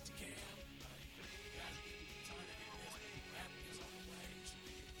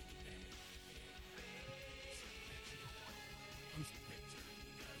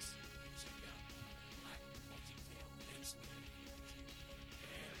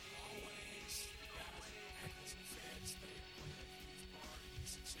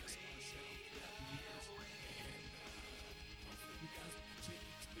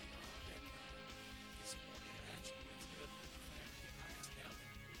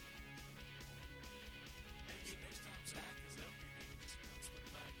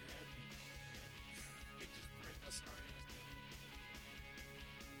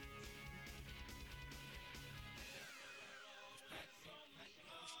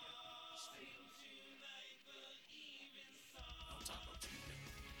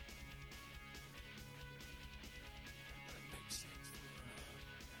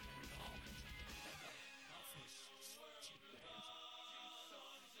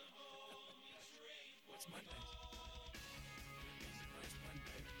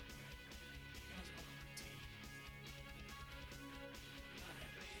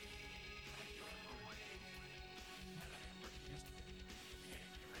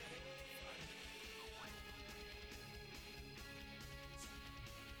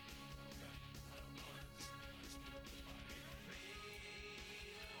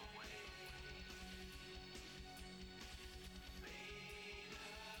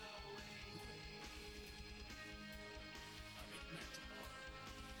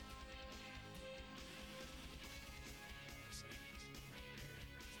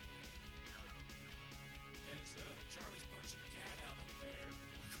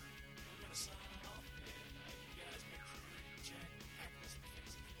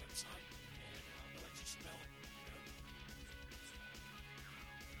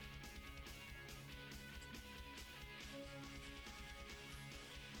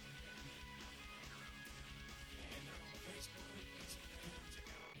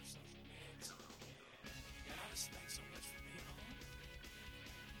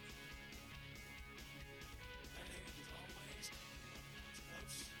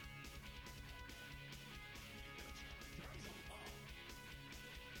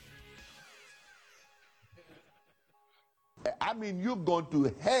 I mean, you're going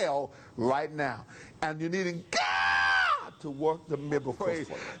through hell right now, and you're needing God to work the miracle for you.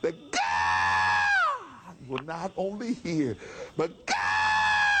 That God will not only hear, but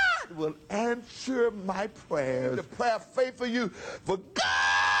God will answer my prayers. The prayer of faith for you, for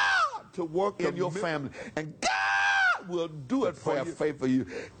God to work in your family, and God will do it for you. Faith for you.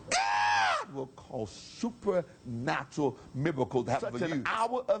 God will cause supernatural miracles to happen for you. An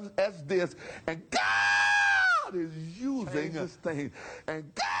hour as this, and God is using this thing,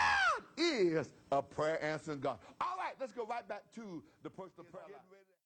 and God is a prayer answering God. All right, let's go right back to the personal prayer life.